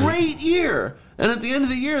crazy. a great year. and at the end of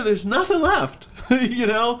the year, there's nothing left. You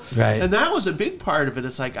know, Right. And that was a big part of it.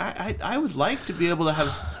 It's like I would like to be able to have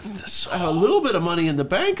a little bit of money in the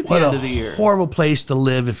bank at the What end a of the year. horrible place to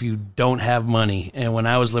live if you don't have money. And when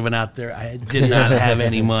I was living out there, I did not have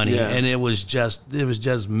any money, Yeah. and it was just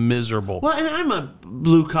miserable. Well, and I'm a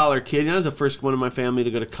blue collar kid. You know, I was the first one in my family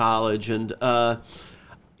to go to college, and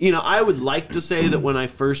you know, I would like to say that when I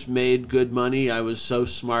first made good money, I was so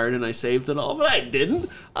smart and I saved it all, but I didn't.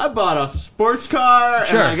 I bought a sports car,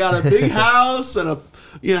 Sure. and I got a big house, and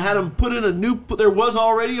had them put in a new. There was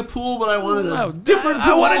already a pool, but I wanted a different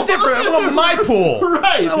pool. I want my pool.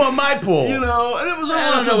 Right. I want my pool. You know, and it was. I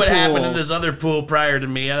don't know what happened in this other pool prior to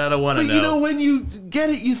me, and I don't want to But know. you know, when you get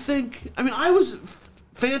it, you think. I mean, I was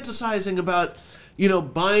fantasizing about, you know,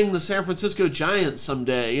 buying the San Francisco Giants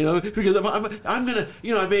someday. You know, because if I'm gonna,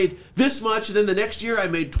 you know, I made this much, and then the next year I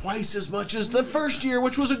made twice as much as the first year,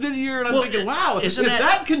 which was a good year. And I'm thinking, wow, if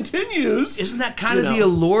that continues, Isn't that kind of you the know.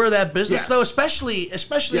 allure of that business, Yes. though? Especially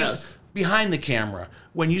Yes. behind the camera,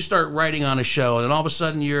 when you start writing on a show, and then all of a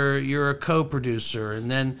sudden you're a co-producer,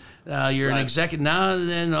 and then you're an Right. executive. Now,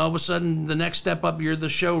 then all of a sudden, the next step up, you're the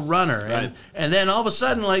showrunner, Right. and then all of a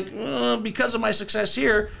sudden, like because of my success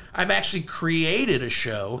here, I've actually created a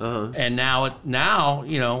show, and now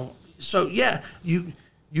you know. So yeah, you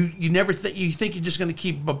never you think you're just going to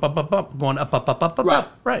keep going up, Right.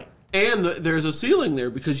 right. And there's a ceiling there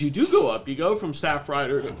because you do go up. You go from staff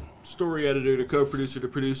writer to story editor to co-producer to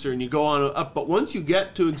producer, and you go on up. But once you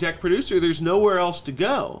get to exec producer, there's nowhere else to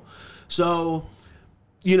go. So,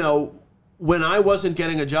 you know, when I wasn't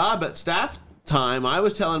getting a job at staff time, I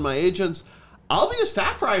was telling my agents, I'll be a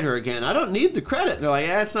staff writer again. I don't need the credit. And they're like,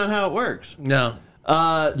 that's not how it works. No.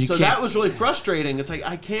 So can't. that was really frustrating. It's like,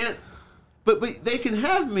 I can't, but they can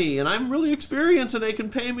have me, and I'm really experienced, and they can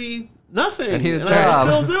pay me nothing, I need a and I job.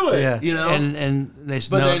 can still do it. Yeah. You know, And they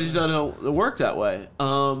but no, they just don't work that way.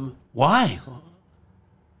 why?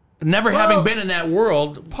 Never having been in that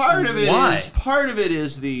world, Part of it why? is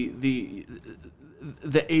the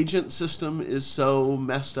agent system is so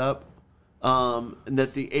messed up, and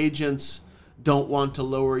that the agents don't want to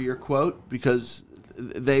lower your quote because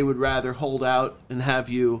they would rather hold out and have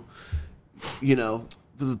you, you know,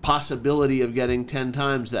 the possibility of getting 10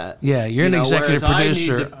 times that. Yeah, you're an executive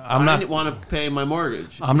producer. I want to pay my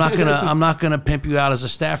mortgage. I'm not gonna pimp you out as a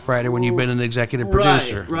staff writer when you've been an executive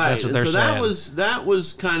producer. Right. That's what And they're so saying. that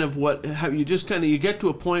was kind of what how you just kind of you get to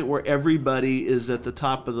a point where everybody is at the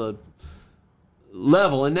top of the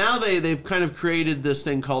level, and now they've kind of created this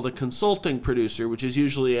thing called a consulting producer, which is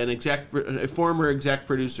usually a former exec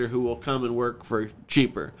producer who will come and work for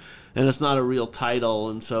cheaper, and it's not a real title,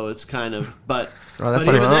 and so it's kind of but. Oh, that's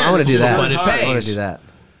but even fun. I then, want it's to do just that. really But it hard. I want pays. to do that.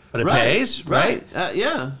 But it pays, right?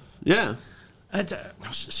 Yeah.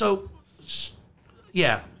 So,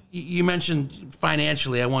 yeah, you mentioned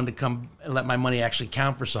financially. I wanted to come and let my money actually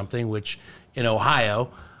count for something, which in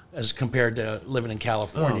Ohio, as compared to living in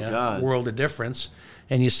California, Oh, God. world of difference.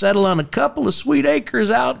 And you settle on a couple of sweet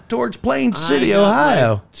acres out towards Plain City, I got,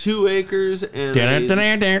 Ohio. like, 2 acres and a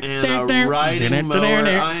riding mower.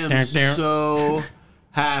 I am so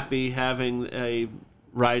happy having a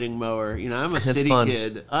riding mower. You know, I'm a city fun.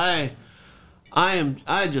 kid. I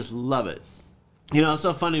just love it. You know, it's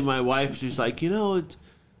so funny. My wife, she's like,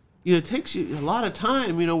 it takes you a lot of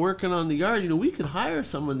time, working on the yard. We could hire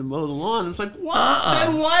someone to mow the lawn. It's like, what?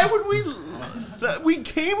 Then why would we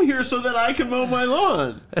came here so that I can mow my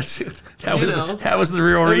lawn? That was the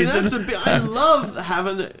real reason. I love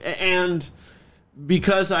having and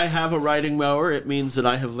because I have a riding mower, it means that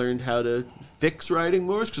I have learned how to fix riding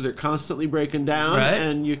mowers because they're constantly breaking down, Right.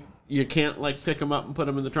 and you can't pick them up and put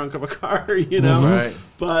them in the trunk of a car, Right.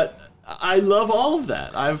 But I love all of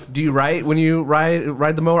that. Do you ride when you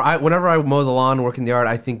ride the mower? Whenever I mow the lawn, work in the yard,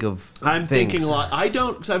 I think of I'm things. thinking a lot. I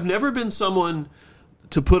don't, because I've never been someone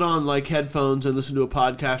to put on headphones and listen to a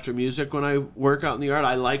podcast or music when I work out in the yard.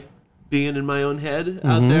 I like being in my own head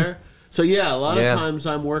out there. So yeah, a lot of times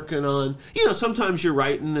I'm working on, sometimes you're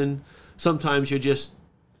writing and sometimes you're just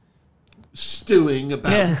stewing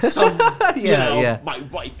about some, my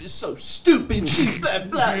wife is so stupid, she's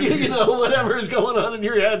that blah, whatever is going on in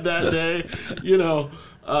your head that day,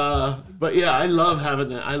 but yeah, I love having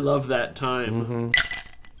that. I love that time.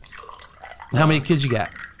 How many kids you got?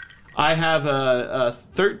 I have a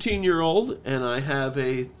 13-year-old and I have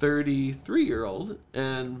a 33-year-old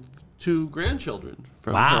and 2 grandchildren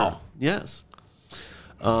from Wow. her. Yes.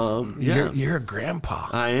 You're a grandpa.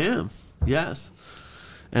 I am. Yes.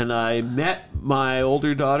 And I met my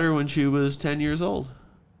older daughter when she was 10 years old.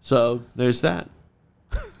 So there's that.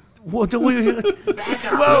 What do we?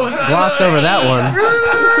 Glossed over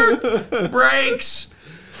that one. Breaks.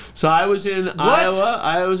 So I was in Iowa.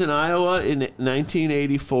 I was in Iowa in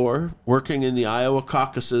 1984, working in the Iowa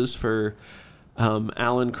caucuses for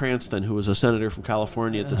Alan Cranston, who was a senator from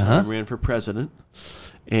California at the time, ran for president,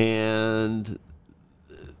 and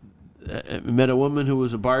I met a woman who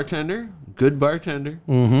was a bartender, good bartender.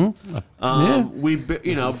 We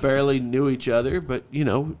barely knew each other, but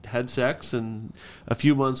had sex, and a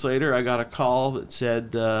few months later, I got a call that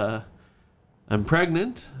said, "I'm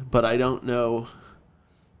pregnant, but I don't know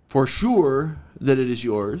for sure that it is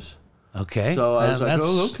yours." Okay. So I was like,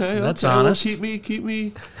 "Oh, okay, that's okay. honest. Well, keep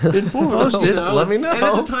me informed." Let me know. And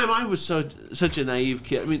at the time, I was such a naive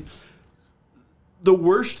kid. I mean, the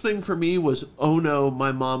worst thing for me was, oh no,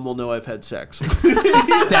 my mom will know I've had sex.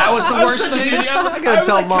 That was the worst thing. I gotta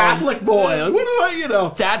tell was a Mom. Catholic boy. Like, what do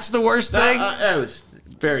I? That's the worst thing. I was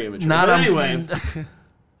very immature. Not But a- anyway.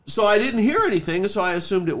 So I didn't hear anything, so I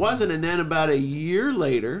assumed it wasn't. And then about a year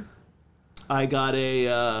later, I got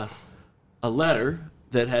a letter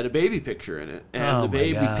that had a baby picture in it, and Oh, the my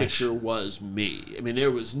baby gosh. picture was me. I mean,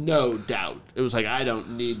 there was no doubt. It was like, I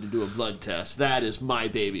don't need to do a blood test. That is my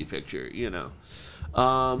baby picture,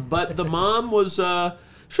 But the mom was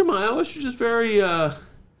from Iowa. She was just very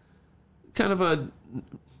kind of a,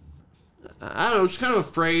 I don't know, she's kind of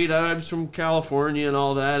afraid. I was from California and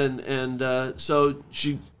all that, and so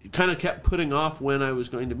she kind of kept putting off when I was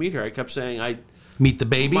going to meet her. I kept saying, Meet the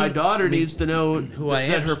baby. my daughter needs to know I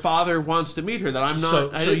am. that her father wants to meet her. That I'm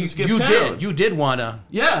not. I So didn't skip you town. did wanna.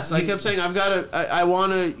 Yes, I kept saying I've got to. I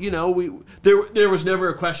want to. There was never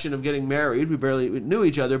a question of getting married. We barely knew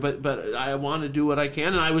each other, but I want to do what I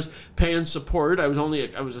can, and I was paying support. I was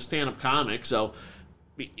a stand-up comic, so.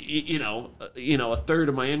 A third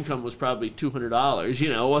of my income was probably $200.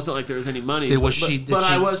 It wasn't like there was any money. But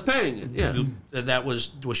I was paying it. Yeah.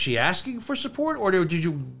 Was she asking for support, or did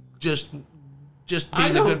you just I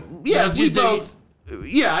being a don't. good? Yeah, we did- both.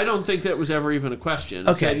 Yeah, I don't think that was ever even a question.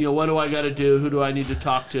 I Okay. said, what do I got to do? Who do I need to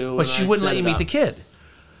talk to? But she wouldn't let you meet the kid.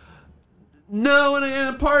 No, and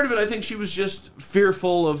a part of it, I think she was just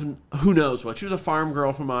fearful of who knows what. She was a farm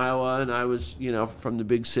girl from Iowa, and I was, from the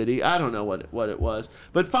big city. I don't know what it was.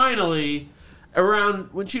 But finally,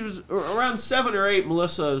 when she was around 7 or 8,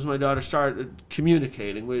 Melissa, as my daughter, started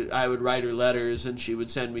communicating. I would write her letters, and she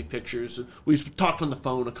would send me pictures. We talked on the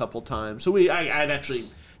phone a couple times. So I'd actually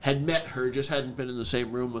had met her, just hadn't been in the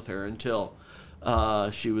same room with her until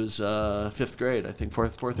she was 5th grade, I think,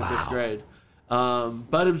 fourth or 5th grade.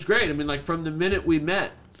 But it was great. I mean, like, from the minute we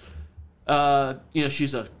met,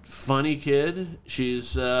 she's a funny kid.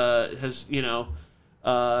 She's had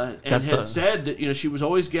said that she was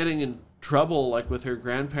always getting in trouble, like with her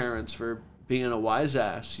grandparents, for being a wise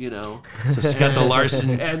ass. So she's got the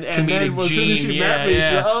Larson and comedic then as soon as gene. she Yeah, met me, yeah.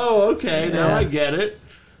 she said, "Oh, okay, now I get it."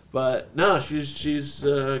 But no, she's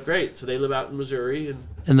great. So they live out in Missouri,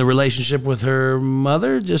 And the relationship with her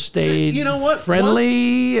mother just stayed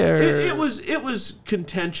friendly, or It was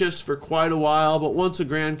contentious for quite a while, but once a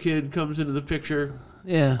grandkid comes into the picture,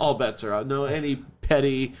 all bets are out. No, any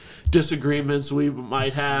petty disagreements we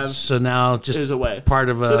might have so now just is away. part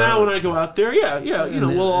of a. So now when I go out there,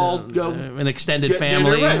 we'll all go an extended get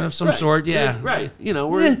family dinner, of some sort. Yeah, right.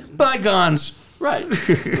 We're bygones. right.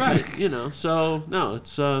 So no,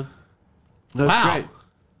 it's that's Wow. great.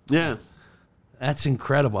 Yeah. That's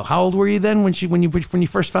incredible. How old were you then when you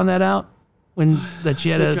first found that out? That she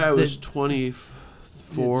had I think I was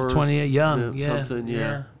 24, 20, young, something.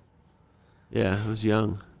 Yeah, I was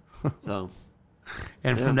young. So.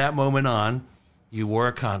 And from that moment on, you wore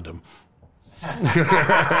a condom.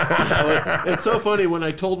 It's so funny when I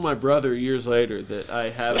told my brother years later that I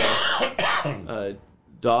have a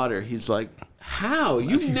daughter. He's like, "How?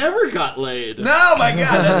 You never got laid?" No, my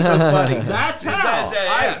God, that's so funny. That's how.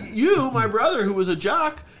 My brother, who was a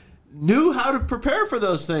jock, knew how to prepare for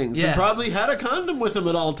those things and probably had a condom with him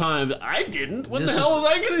at all times. I didn't. What the hell was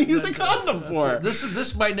I going to use a condom for?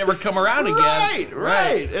 This might never come around again.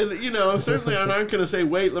 Right. And, certainly I'm not going to say,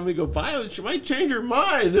 wait, let me go buy it. She might change her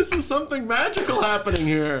mind. This is something magical happening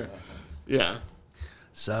here. Yeah.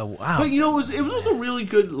 So, wow. But, it was also a really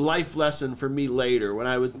good life lesson for me later when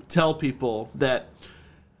I would tell people that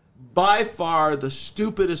by far the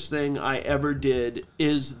stupidest thing I ever did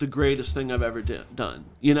is the greatest thing I've ever done.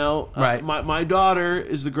 Right. My daughter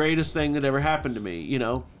is the greatest thing that ever happened to me,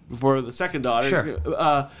 before the second daughter.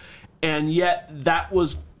 Sure. And yet that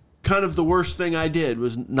was kind of the worst thing I did,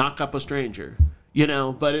 was knock up a stranger.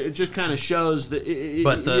 But it just kind of shows that,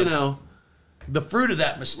 the fruit of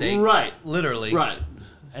that mistake, right, literally,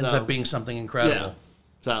 ends up being something incredible. Yeah.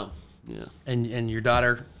 So, yeah. And your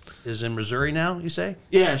daughter is in Missouri now, you say?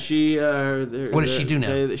 Yeah, she. What does she do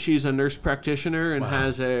now? She's a nurse practitioner and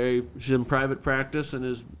she's in private practice and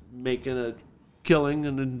is making a killing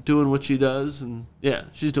and then doing what she does, and yeah,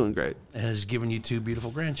 she's doing great. And has given you 2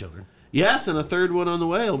 beautiful grandchildren. Yes, and a third one on the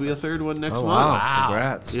way. There'll be a third one next Oh, month. wow.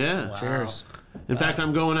 Congrats. Yeah. Cheers. In fact,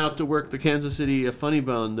 I'm going out to work the Kansas City Funny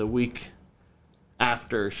Bone the week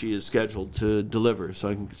after she is scheduled to deliver, so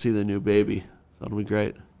I can see the new baby. That'll be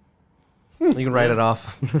great. You can write it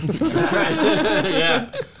off.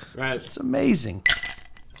 Yeah, right. It's amazing.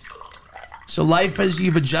 So life as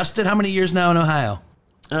you've adjusted. How many years now in Ohio?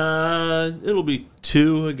 It'll be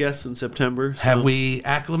 2, I guess, in September. So. Have we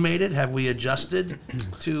acclimated? Have we adjusted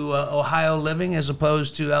to Ohio living as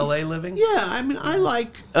opposed to LA living? Yeah, I mean, I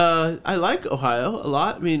like Ohio a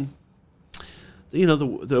lot. I mean, you know,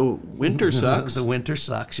 the winter sucks. The winter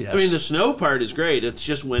sucks. Yes. I mean, the snow part is great. It's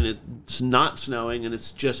just when it's not snowing and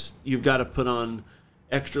it's just you've got to put on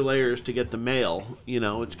extra layers to get the mail. You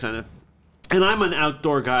know, it's kind of. And I'm an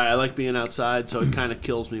outdoor guy. I like being outside, so it kind of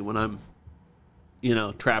kills me when I'm, you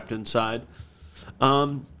know, trapped inside.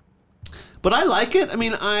 But I like it. I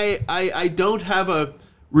mean, I don't have a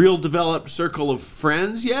real developed circle of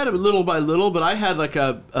friends yet. I mean, little by little, but I had like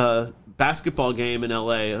a basketball game in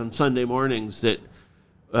LA on Sunday mornings that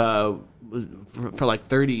was for like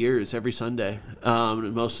 30 years every Sunday,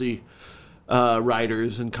 mostly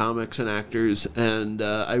writers and comics and actors, and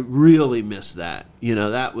I really miss that. You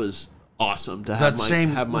know, that was awesome to have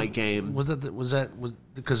my game. Was that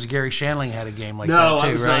because Gary Shandling had a game like No,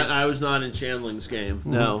 that too, right? I was not in Shandling's game.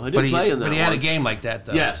 No, I did play in that. But he had a once. game like that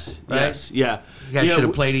though. Yes, right? yes, yeah. You guys Yeah, should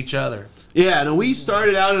have played each other. Yeah, and we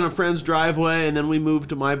started out in a friend's driveway, and then we moved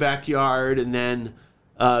to my backyard, and then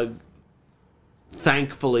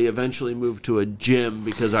thankfully eventually moved to a gym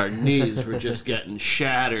because our knees were just getting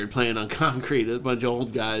shattered playing on concrete. A bunch of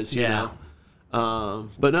old guys, you know.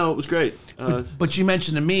 But no, it was great. But you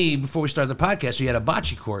mentioned to me before we started the podcast, you had a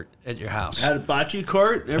bocce court at your house. Had a bocce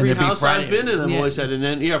court. Every there'd be house Friday- I've been in, I've yeah. always had. And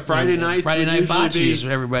then, Friday nights. Friday would night usually bocces, be-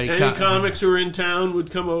 everybody Any comics who were in town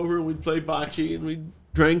would come over and we'd play bocce and we'd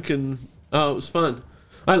drink and it was fun.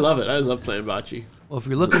 I love it. I love playing bocce. Well, if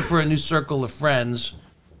you're looking for a new circle of friends,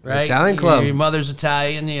 right? Italian club. Your mother's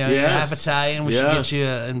Italian, you're Yes. half Italian. We should Yeah. get you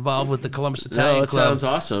involved with the Columbus Italian it Club. sounds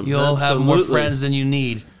awesome. You'll have more Absolutely. friends than you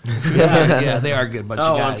need. Yeah, they are a good bunch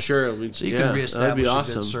of Oh, guys. I'm sure. So you Yeah, can reestablish that'd be a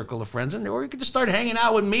awesome. good circle of friends, or you could just start hanging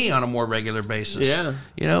out with me on a more regular basis. Yeah.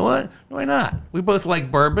 You know what? Why not? We both like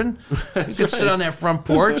bourbon. You could sit on that front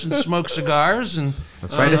porch and smoke cigars and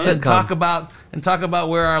write a and sitcom. talk about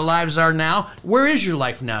where our lives are now. Where is your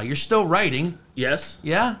life now? You're still writing, Yes.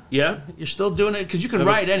 yeah? Yeah. You're still doing it because you can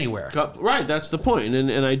write anywhere. Right, that's the point.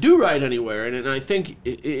 And I do write anywhere. And I think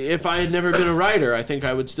if I had never been a writer, I think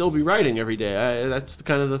I would still be writing every day. That's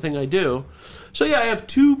kind of the thing I do. So, yeah, I have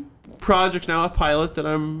 2 projects now, a pilot that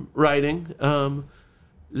I'm writing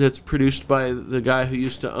that's produced by the guy who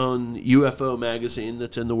used to own UFO magazine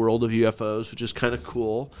that's in the world of UFOs, which is kind of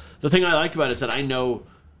cool. The thing I like about it is that I know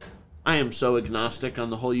I am so agnostic on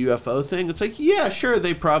the whole UFO thing. It's like, yeah, sure,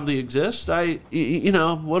 they probably exist. What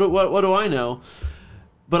do I know?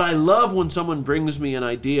 But I love when someone brings me an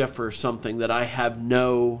idea for something that I have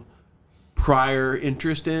no prior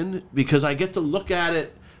interest in, because I get to look at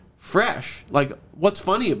it fresh. Like, what's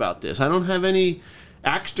funny about this? I don't have any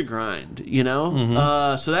axe to grind, you know?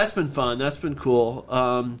 Mm-hmm. So that's been fun. That's been cool.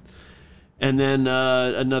 And then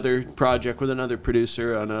another project with another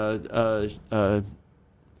producer on a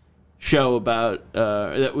show about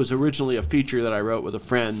that was originally a feature that I wrote with a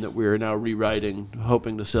friend that we're now rewriting,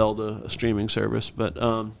 hoping to sell to a streaming service. But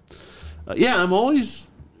yeah, I'm always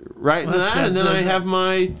writing Well, that's that, and then good. I have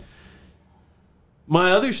my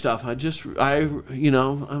other stuff. I'm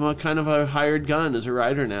a kind of a hired gun as a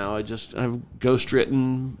writer now. I've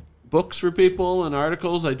ghostwritten books for people and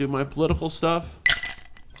articles. I do my political stuff.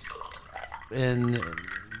 In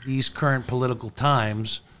these current political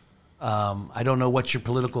times, I don't know what your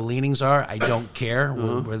political leanings are. I don't care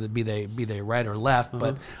whether be they right or left.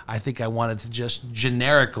 But I think I wanted to just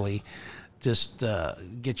generically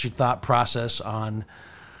get your thought process on.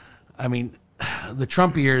 I mean, the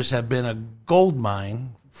Trump years have been a gold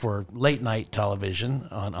mine for late night television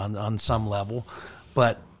on some level,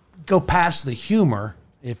 but go past the humor,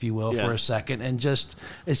 if you will, for a second, and just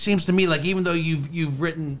it seems to me like even though you've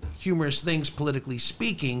written humorous things politically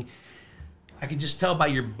speaking, I can just tell by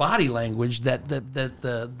your body language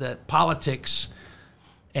that politics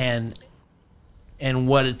and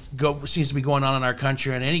what seems to be going on in our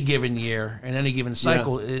country in any given year, in any given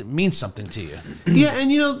cycle, it means something to you. Yeah,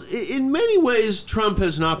 and in many ways, Trump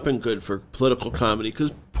has not been good for political comedy,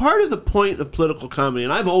 because part of the point of political comedy,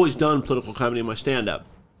 and I've always done political comedy in my stand-up,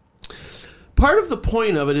 part of the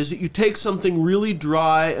point of it is that you take something really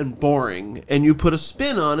dry and boring and you put a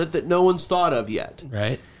spin on it that no one's thought of yet.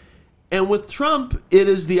 Right. And with Trump, it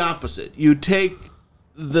is the opposite. You take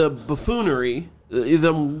the buffoonery,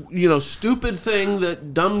 the stupid thing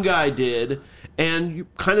that dumb guy did, and you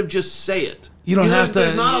kind of just say it. You don't have to.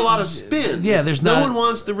 There's not a lot of spin. Yeah, there's no not. one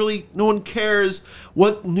wants to really. No one cares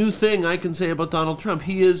what new thing I can say about Donald Trump.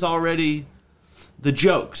 He is already the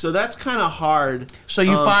joke. So that's kind of hard. So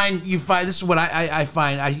you find this is what I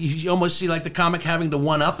find. You almost see like the comic having to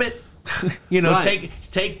one up it. Right.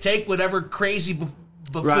 Take whatever crazy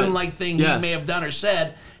buffoon-like thing he may have done or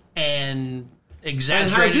said and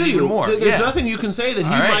exaggerate it even more. There's nothing you can say that he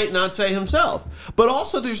might not say himself. But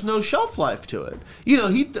also, there's no shelf life to it. He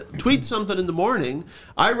tweets something in the morning.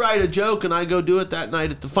 I write a joke and I go do it that night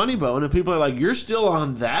at the Funny Bone, and people are like, "You're still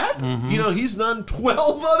on that?" Mm-hmm. He's done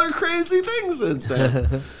 12 other crazy things since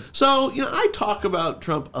then. So, I talk about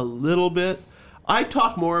Trump a little bit. I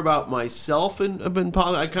talk more about myself in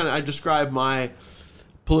politics. I describe my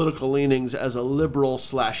political leanings as a liberal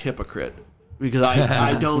 / hypocrite. Because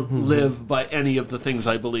I don't live by any of the things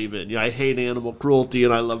I believe in. I hate animal cruelty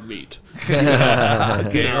and I love meat. I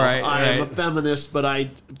am a feminist, but I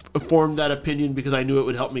formed that opinion because I knew it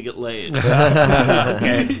would help me get laid. I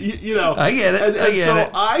get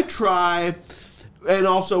it. I try, and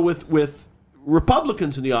also with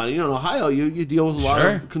Republicans in the audience, in Ohio, you deal with a lot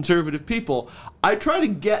of conservative people. I try to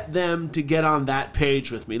get them to get on that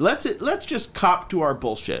page with me. Let's just cop to our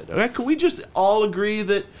bullshit. Okay? Can we just all agree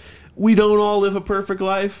that we don't all live a perfect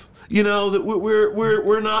life? That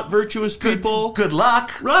we're not virtuous people. Good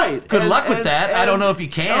luck. Right. Good luck with that. I don't know if you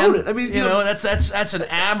can. Own it. I mean, that's an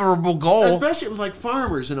admirable goal. Especially with like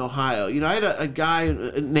farmers in Ohio. I had a guy,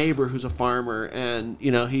 a neighbor who's a farmer, and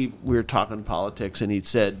we were talking politics, and he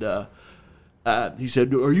said, "Are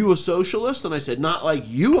you a socialist?" And I said, "Not like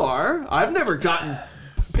you are. I've never gotten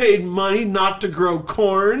paid money not to grow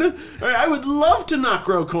corn. I would love to not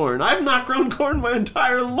grow corn. I've not grown corn my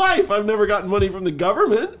entire life. I've never gotten money from the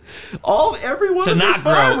government. Every one of these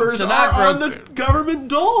farmers are on the government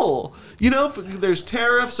dole. There's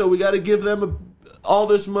tariffs, so we got to give them all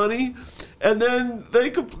this money, and then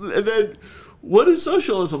what is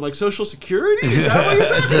socialism? Like Social Security? Is that what you're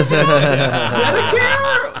talking about?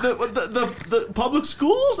 Medicare? The public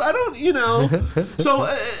schools? I don't, So,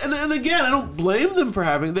 and again, I don't blame them for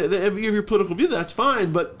having, if you have your political view, that's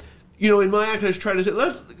fine. But, in my act, I just try to say,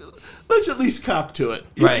 let's at least cop to it.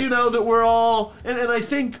 Right. That we're all, and I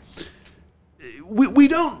think we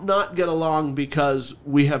don't not get along because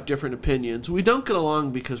we have different opinions. We don't get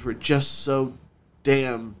along because we're just so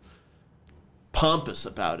damn pompous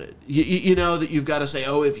about it. That you've got to say,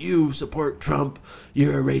 if you support Trump,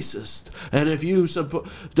 you're a racist, and if you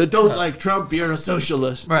don't like Trump, you're a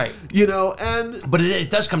socialist, right? But it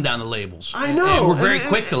does come down to labels. I know, and we're very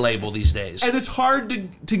quick to label these days, and it's hard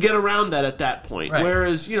to get around that at that point. Right.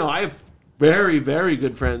 Whereas I have very, very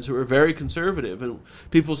good friends who are very conservative, and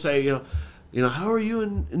people say, how are you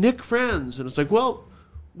and Nick friends? And it's like, well,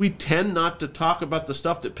 we tend not to talk about the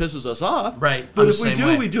stuff that pisses us off, right? But if we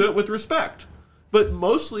do, we do it with respect. But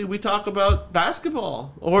mostly we talk about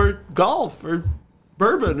basketball or golf or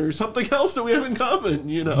bourbon or something else that we have in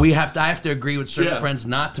common, I have to agree with certain friends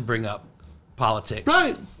not to bring up politics.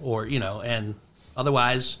 Right. Or, and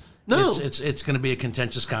otherwise it's going to be a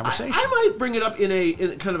contentious conversation. I might bring it up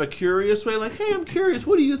in kind of a curious way, like, hey, I'm curious,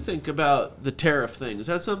 what do you think about the tariff thing? Is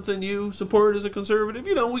that something you support as a conservative?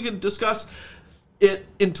 We can discuss it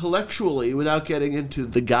intellectually without getting into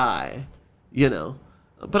the guy,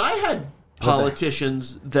 But I had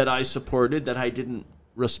politicians that I supported that I didn't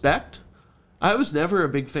respect. I was never a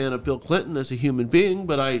big fan of Bill Clinton as a human being,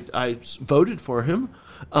 but I voted for him.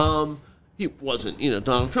 He wasn't,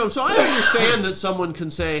 Donald Trump. So I understand that someone can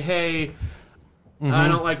say, hey, I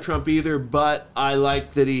don't like Trump either, but I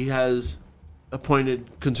like that he has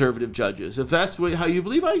appointed conservative judges. If that's how you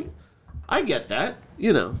believe, I get that,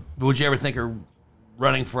 Would you ever think of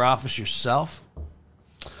running for office yourself?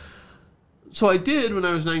 So I did when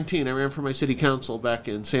I was 19. I ran for my city council back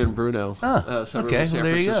in San Bruno, suburb of San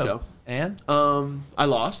Francisco. You go. And? I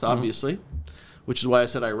lost, obviously, which is why I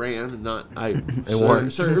said I ran and not I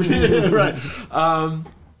served. Right.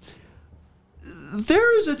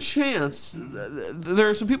 There is a chance. There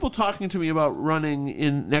are some people talking to me about running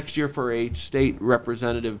in next year for a state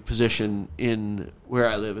representative position in where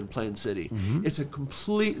I live in Plain City. Mm-hmm.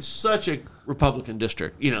 It's such a Republican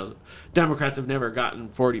district. Democrats have never gotten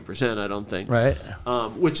 40%, I don't think. Right.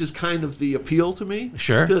 Which is kind of the appeal to me.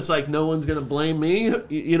 Sure. Because it's like no one's going to blame me,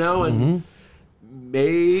 and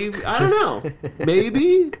maybe, I don't know,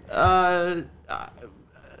 maybe.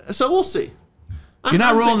 So we'll see. You're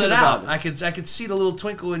not I'm ruling thinking it out. about I could see the little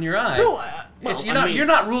twinkle in your eye. No, You're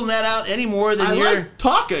not ruling that out any more than I you're. like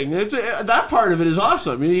talking. That part of it is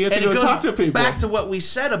awesome. You get to go talk to people. Back to what we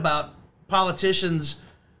said about politicians.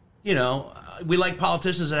 You know, we like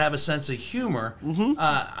politicians that have a sense of humor. Mm-hmm.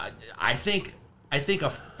 I think a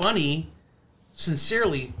funny,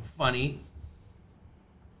 sincerely funny,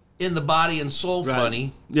 in the body and soul Right.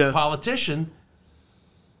 funny Yeah. politician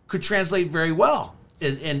could translate very well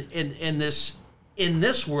in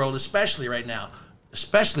this world, especially right now,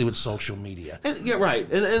 especially with social media. And, yeah, right.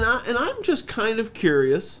 And I'm just kind of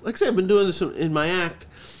curious. Like I say, I've been doing this in my act.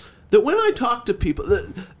 That when I talk to people,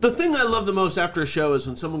 the thing I love the most after a show is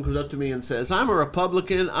when someone comes up to me and says, "I'm a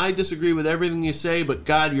Republican. I disagree with everything you say, but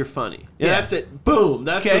God, you're funny." Yeah, that's it. Boom.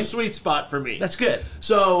 That's Okay. the sweet spot for me. That's good.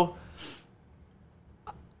 So,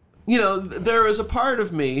 you know, there is a part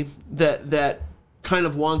of me that kind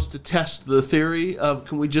of wants to test the theory of,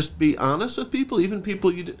 can we just be honest with people, even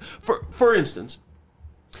people you do. For instance,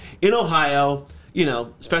 in Ohio, you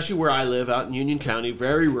know, especially where I live out in Union County,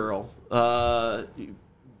 very rural,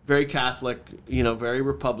 very Catholic, you know, very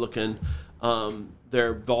Republican.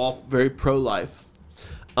 They're all very pro-life.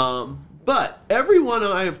 But everyone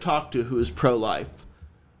I have talked to who is pro-life,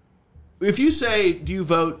 if you say, do you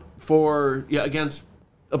vote against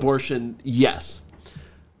abortion? Yes.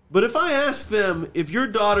 But if I ask them, if your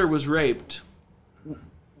daughter was raped,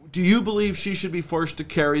 do you believe she should be forced to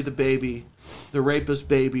carry the rapist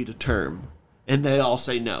baby to term? And they all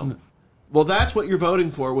say no. Well, that's what you're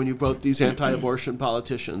voting for when you vote these anti-abortion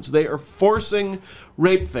politicians. They are forcing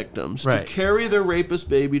rape victims to carry their rapist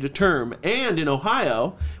baby to term. And in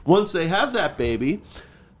Ohio, once they have that baby,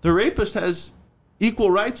 the rapist has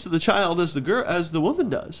equal rights to the child as the woman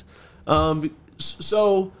does.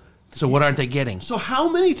 So what aren't they getting? So how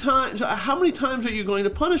many times are you going to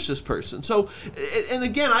punish this person? So, and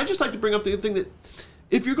again, I just like to bring up the thing that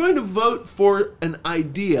if you're going to vote for an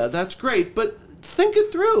idea, that's great, but think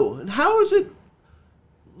it through. And how is it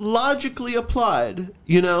logically applied?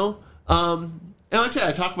 You know, and like I say,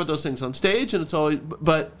 I talk about those things on stage, and it's always,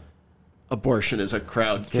 but abortion is a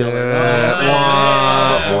crowd killer.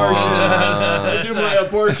 Abortion. I do my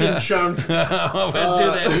abortion chunk.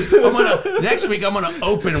 Next week I'm gonna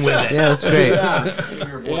open with it. Yeah, that's great. Yeah.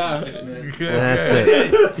 That's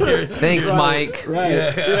it. Thanks, Mike. Right.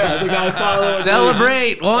 Yeah, the guy following.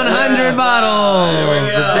 Celebrate 100 bottles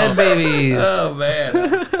of dead babies. Oh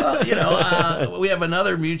man. Well, you know, we have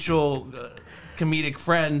another mutual comedic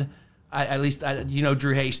friend. You know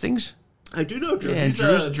Drew Hastings. I do know Drew. Yeah,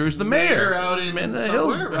 and Drew's the mayor out in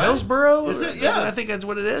Hillsborough. right? Hillsborough. Is it? Yeah. I think that's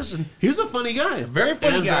what it is. And He's a funny guy. Very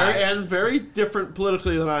funny guy. And very different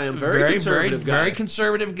politically than I am. Very conservative guy. Very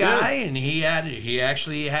conservative guy. And he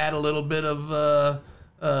actually had a little bit of there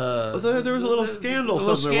was a little scandal. A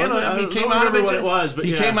little somewhere, scandal. wasn't I there? mean, he I came don't out of it. remember what it was, but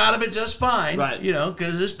he yeah. came out of it just fine. Right. You know,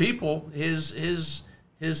 because his people, his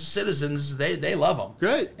citizens, they love him.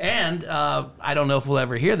 Great. And I don't know if we'll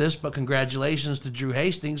ever hear this, but congratulations to Drew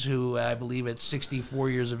Hastings, who I believe at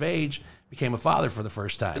 64 years of age became a father for the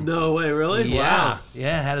first time. No way, really? Yeah. Wow.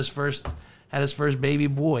 Yeah, had his first baby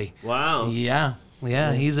boy. Wow. Yeah.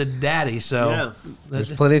 Yeah, he's a daddy, so Yeah.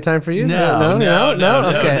 There's plenty of time for you? No.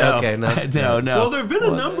 Okay, no. Well, there have been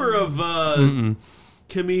a number of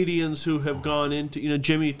comedians who have gone into,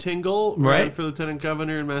 Jimmy Tingle ran Right. for lieutenant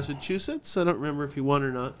governor in Massachusetts. I don't remember if he won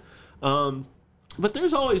or not. But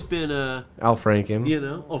there's always been Al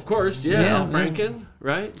Franken. of course, yeah, Yeah. Al Franken,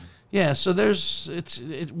 right? Yeah, so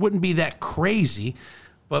it wouldn't be that crazy,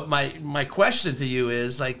 but my question to you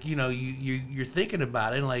is, like, you're thinking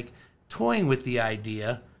about it and like toying with the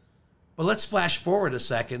idea, but let's flash forward a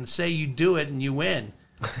second. Say you do it and you win.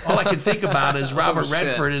 All I can think about is Robert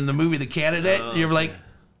Redford in the movie The Candidate. You're like,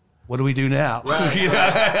 what do we do now? Right.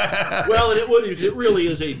 Well, and it really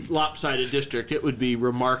is a lopsided district. It would be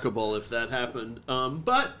remarkable if that happened.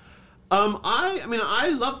 But I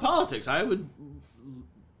love politics. I would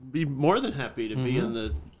be more than happy to be in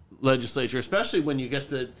the legislature, especially when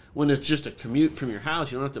when it's just a commute from your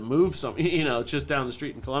house. You don't have to move it's just down the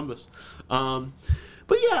street in Columbus.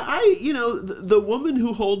 But yeah, the woman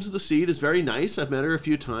who holds the seat is very nice. I've met her a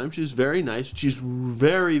few times. She's very nice. She's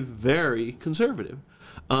very, very conservative.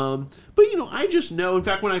 But I just know. In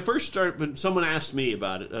fact, when I first started, when someone asked me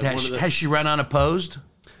about it, Has she run unopposed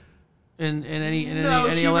in any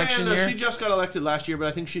election year? She just got elected last year, but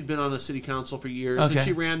I think she'd been on the city council for years. Okay. And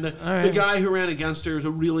she ran the guy who ran against her is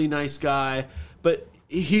a really nice guy, but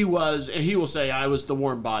he will say I was the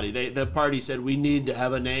warm body. The party said we need to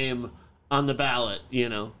have a name on the ballot,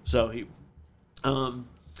 So he,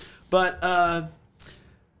 like I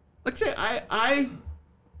say,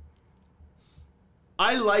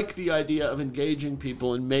 I like the idea of engaging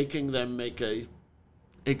people and making them make a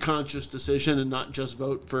conscious decision and not just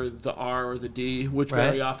vote for the R or the D, which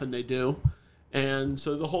very often they do. And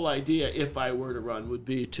so the whole idea, if I were to run, would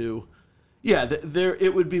be to,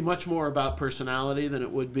 it would be much more about personality than it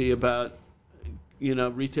would be about,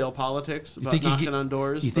 retail politics, about knocking on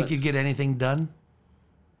doors. You think you'd get anything done?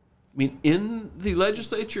 I mean, in the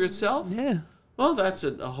legislature itself? Yeah. Well, that's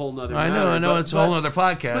a whole nother I matter. know, it's a whole other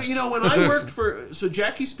podcast. But, when I worked so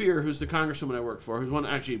Jackie Spear, who's the congresswoman I worked for, who's one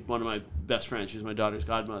of my best friends, she's my daughter's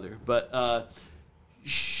godmother, but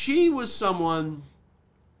she was someone,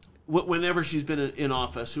 whenever she's been in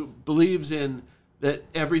office, who believes in that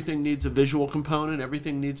everything needs a visual component,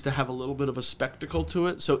 everything needs to have a little bit of a spectacle to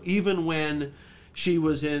it. So even when she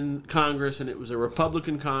was in Congress and it was a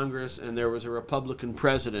Republican Congress and there was a Republican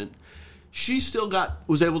president, she still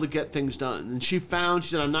was able to get things done. And she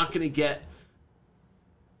said, I'm not going to get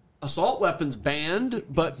assault weapons banned,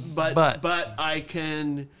 but I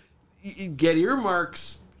can get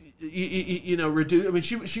earmarks, reduce. I mean,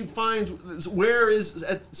 she finds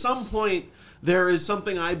at some point there is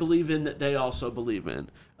something I believe in that they also believe in.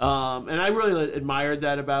 And I really admired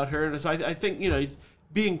that about her. And so I think,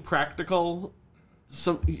 being practical,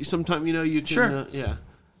 sometimes, you can, sure.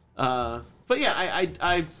 But yeah,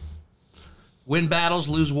 I win battles,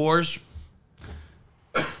 lose wars.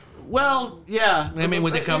 Well, yeah. I mean,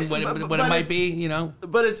 when it might be,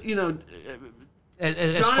 But it's,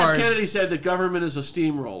 as John far F. as Kennedy said that government is a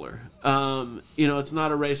steamroller. It's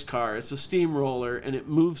not a race car. It's a steamroller, and it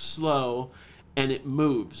moves slow, and it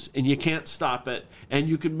moves, and you can't stop it. And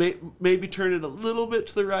you can maybe turn it a little bit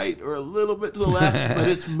to the right or a little bit to the left, but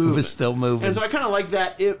it's moving. It's still moving. And so I kind of like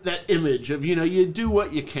that image of, you do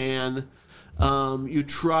what you can. You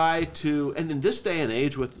try to, and in this day and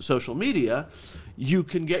age with social media, you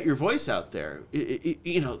can get your voice out there.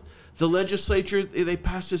 The legislature, they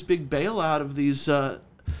passed this big bailout of these the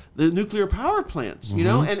nuclear power plants,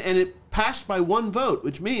 and it passed by one vote,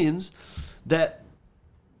 which means that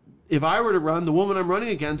if I were to run, the woman I'm running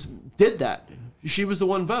against did that. She was the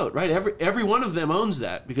one vote, right? Every one of them owns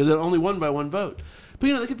that because it only won by one vote.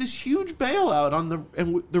 But they get this huge bailout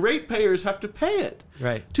and the ratepayers have to pay it,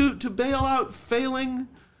 right? To bail out failing,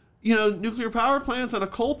 nuclear power plants and a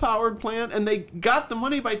coal-powered plant, and they got the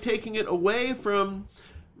money by taking it away from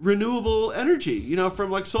renewable energy, from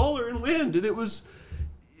like solar and wind, and it was,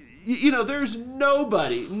 there's no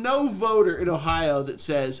voter in Ohio that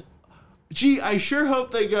says, gee, I sure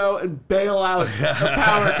hope they go and bail out a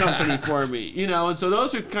power company for me, and so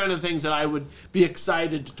those are kind of things that I would be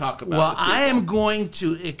excited to talk about. Well, I am going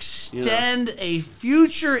to extend a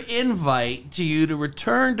future invite to you to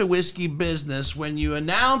return to Whiskey Business when you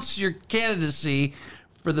announce your candidacy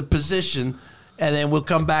for the position, and then we'll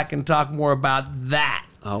come back and talk more about that.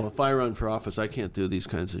 Oh, if I run for office, I can't do these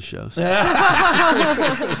kinds of shows.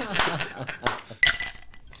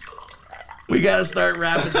 We got to start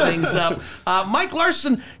wrapping things up. Mike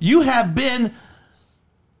Larson, you have been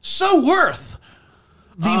so worth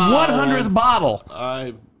the 100th bottle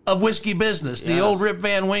of Whiskey Business, the old Rip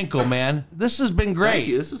Van Winkle, man. This has been great. Thank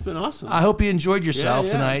you. This has been awesome. I hope you enjoyed yourself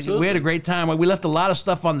tonight. Absolutely. We had a great time. We left a lot of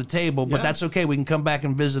stuff on the table, but that's okay. We can come back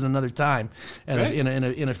and visit another time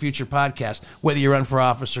in a future podcast, whether you run for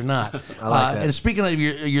office or not. I like that. And speaking of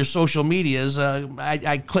your social medias,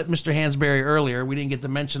 I clipped Mr. Hansberry earlier. We didn't get to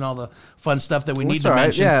mention all the fun stuff that we need to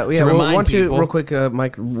mention. Yeah. To Well, remind people. real quick,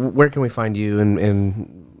 Mike, where can we find you?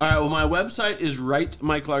 And All right, well, my website is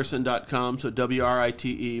writemichelarson.com, so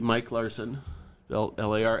W-R-I-T-E, Mike Larson,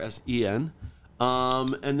 L-A-R-S-E-N.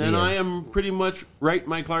 And then I am pretty much Write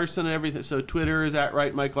Mike Larson and everything. So Twitter is at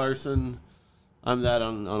Write Mike Larson. I'm that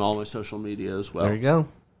on all my social media as well. there you go.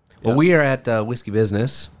 Well, we are at Whiskey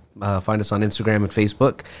Business. Find us on Instagram and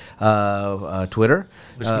Facebook, Twitter.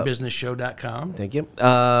 WhiskeyBusinessShow.com. Thank you.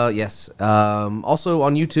 Yes. Also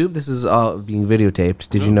on YouTube. This is being videotaped.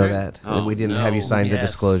 Did you know that? Oh, We didn't have you no. sign the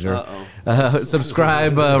Yes. disclosure.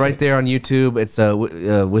 Subscribe right there on YouTube. It's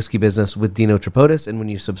Whiskey Business with Dino Tripodis. And when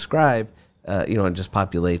you subscribe, it just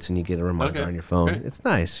populates and you get a reminder on your phone. Great. It's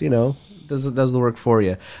nice, does the work for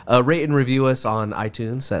you. Rate and review us on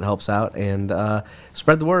iTunes. That helps out. And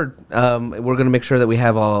spread the word. We're going to make sure that we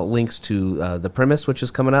have all links to The Premise, which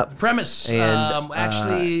is coming up. Premise. And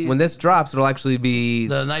actually, when this drops, it'll actually be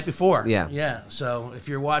the night before. Yeah. Yeah. So if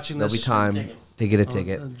you're watching this, there'll be time to get a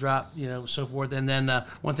ticket. Drop, so forth. And then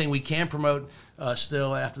one thing we can promote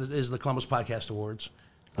still after is the Columbus Podcast Awards.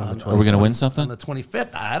 Are we going to win something? On the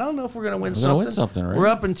 25th. I don't know if we're going to win We're something. gonna win something, right? We're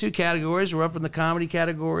up in 2 categories. We're up in the comedy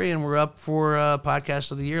category, and we're up for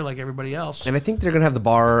Podcast of the Year like everybody else. And I think they're going to have the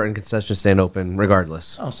bar and concession stand open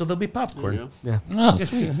regardless. Oh, so there'll be popcorn. Yeah. Oh,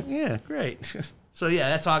 sweet. Yeah, great. So, yeah,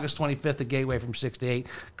 that's August 25th at Gateway from 6 to 8.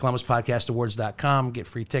 ColumbusPodcastAwards.com. Get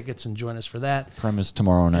free tickets and join us for that. Premise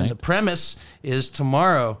tomorrow night. And the premise is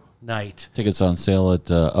tomorrow night. Tickets on sale at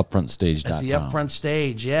upfrontstage.com. At the Upfront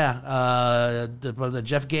Stage, yeah. The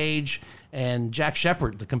Jeff Gage and Jack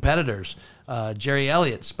Shepard, the competitors. Jerry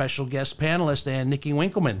Elliott, special guest panelist, and Nikki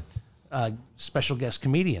Winkleman, special guest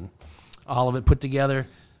comedian. All of it put together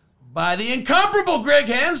by the incomparable Greg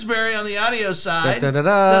Hansberry on the audio side.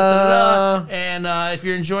 And if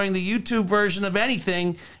you're enjoying the YouTube version of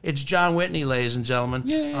anything, it's John Whitney, ladies and gentlemen,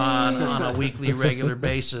 on a weekly, regular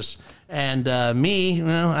basis. And me,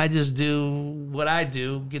 well, I just do what I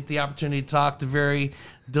do, get the opportunity to talk to very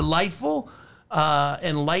delightful,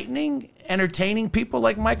 enlightening, entertaining people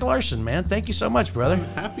like Michael Larson, man. Thank you so much, brother. I'm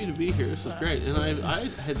happy to be here. This is great. And I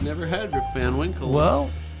had never had Rip Van Winkle. Well,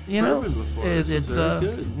 you know, before.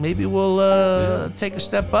 Good. maybe we'll take a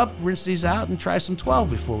step up, rinse these out, and try some 12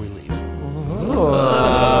 before we leave.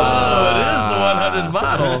 Oh, it is the 100th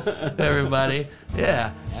bottle, everybody.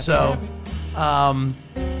 Yeah. So,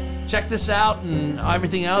 check this out and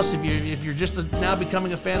everything else. If you're just now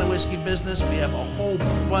becoming a fan of Whiskey Business, we have a whole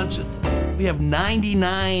bunch of. We have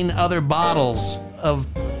 99 other bottles of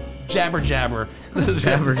Jabber Jabber.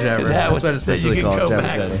 Jabber Jabber. That's what it's that you officially can called, go Jabber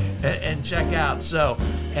back Jabber. and check out. So,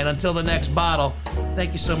 and until the next bottle,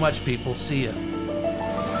 thank you so much, people. See ya.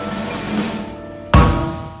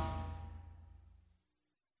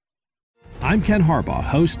 I'm Ken Harbaugh,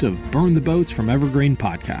 host of Burn the Boats from Evergreen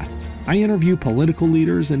Podcasts. I interview political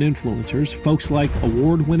leaders and influencers, folks like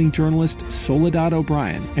award-winning journalist Soledad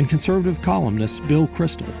O'Brien and conservative columnist Bill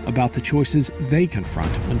Kristol about the choices they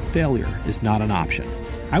confront when failure is not an option.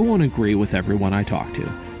 I won't agree with everyone I talk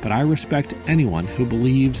to, but I respect anyone who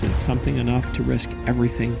believes in something enough to risk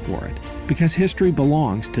everything for it. Because history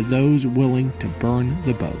belongs to those willing to burn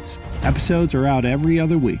the boats. Episodes are out every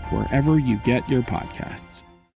other week wherever you get your podcasts.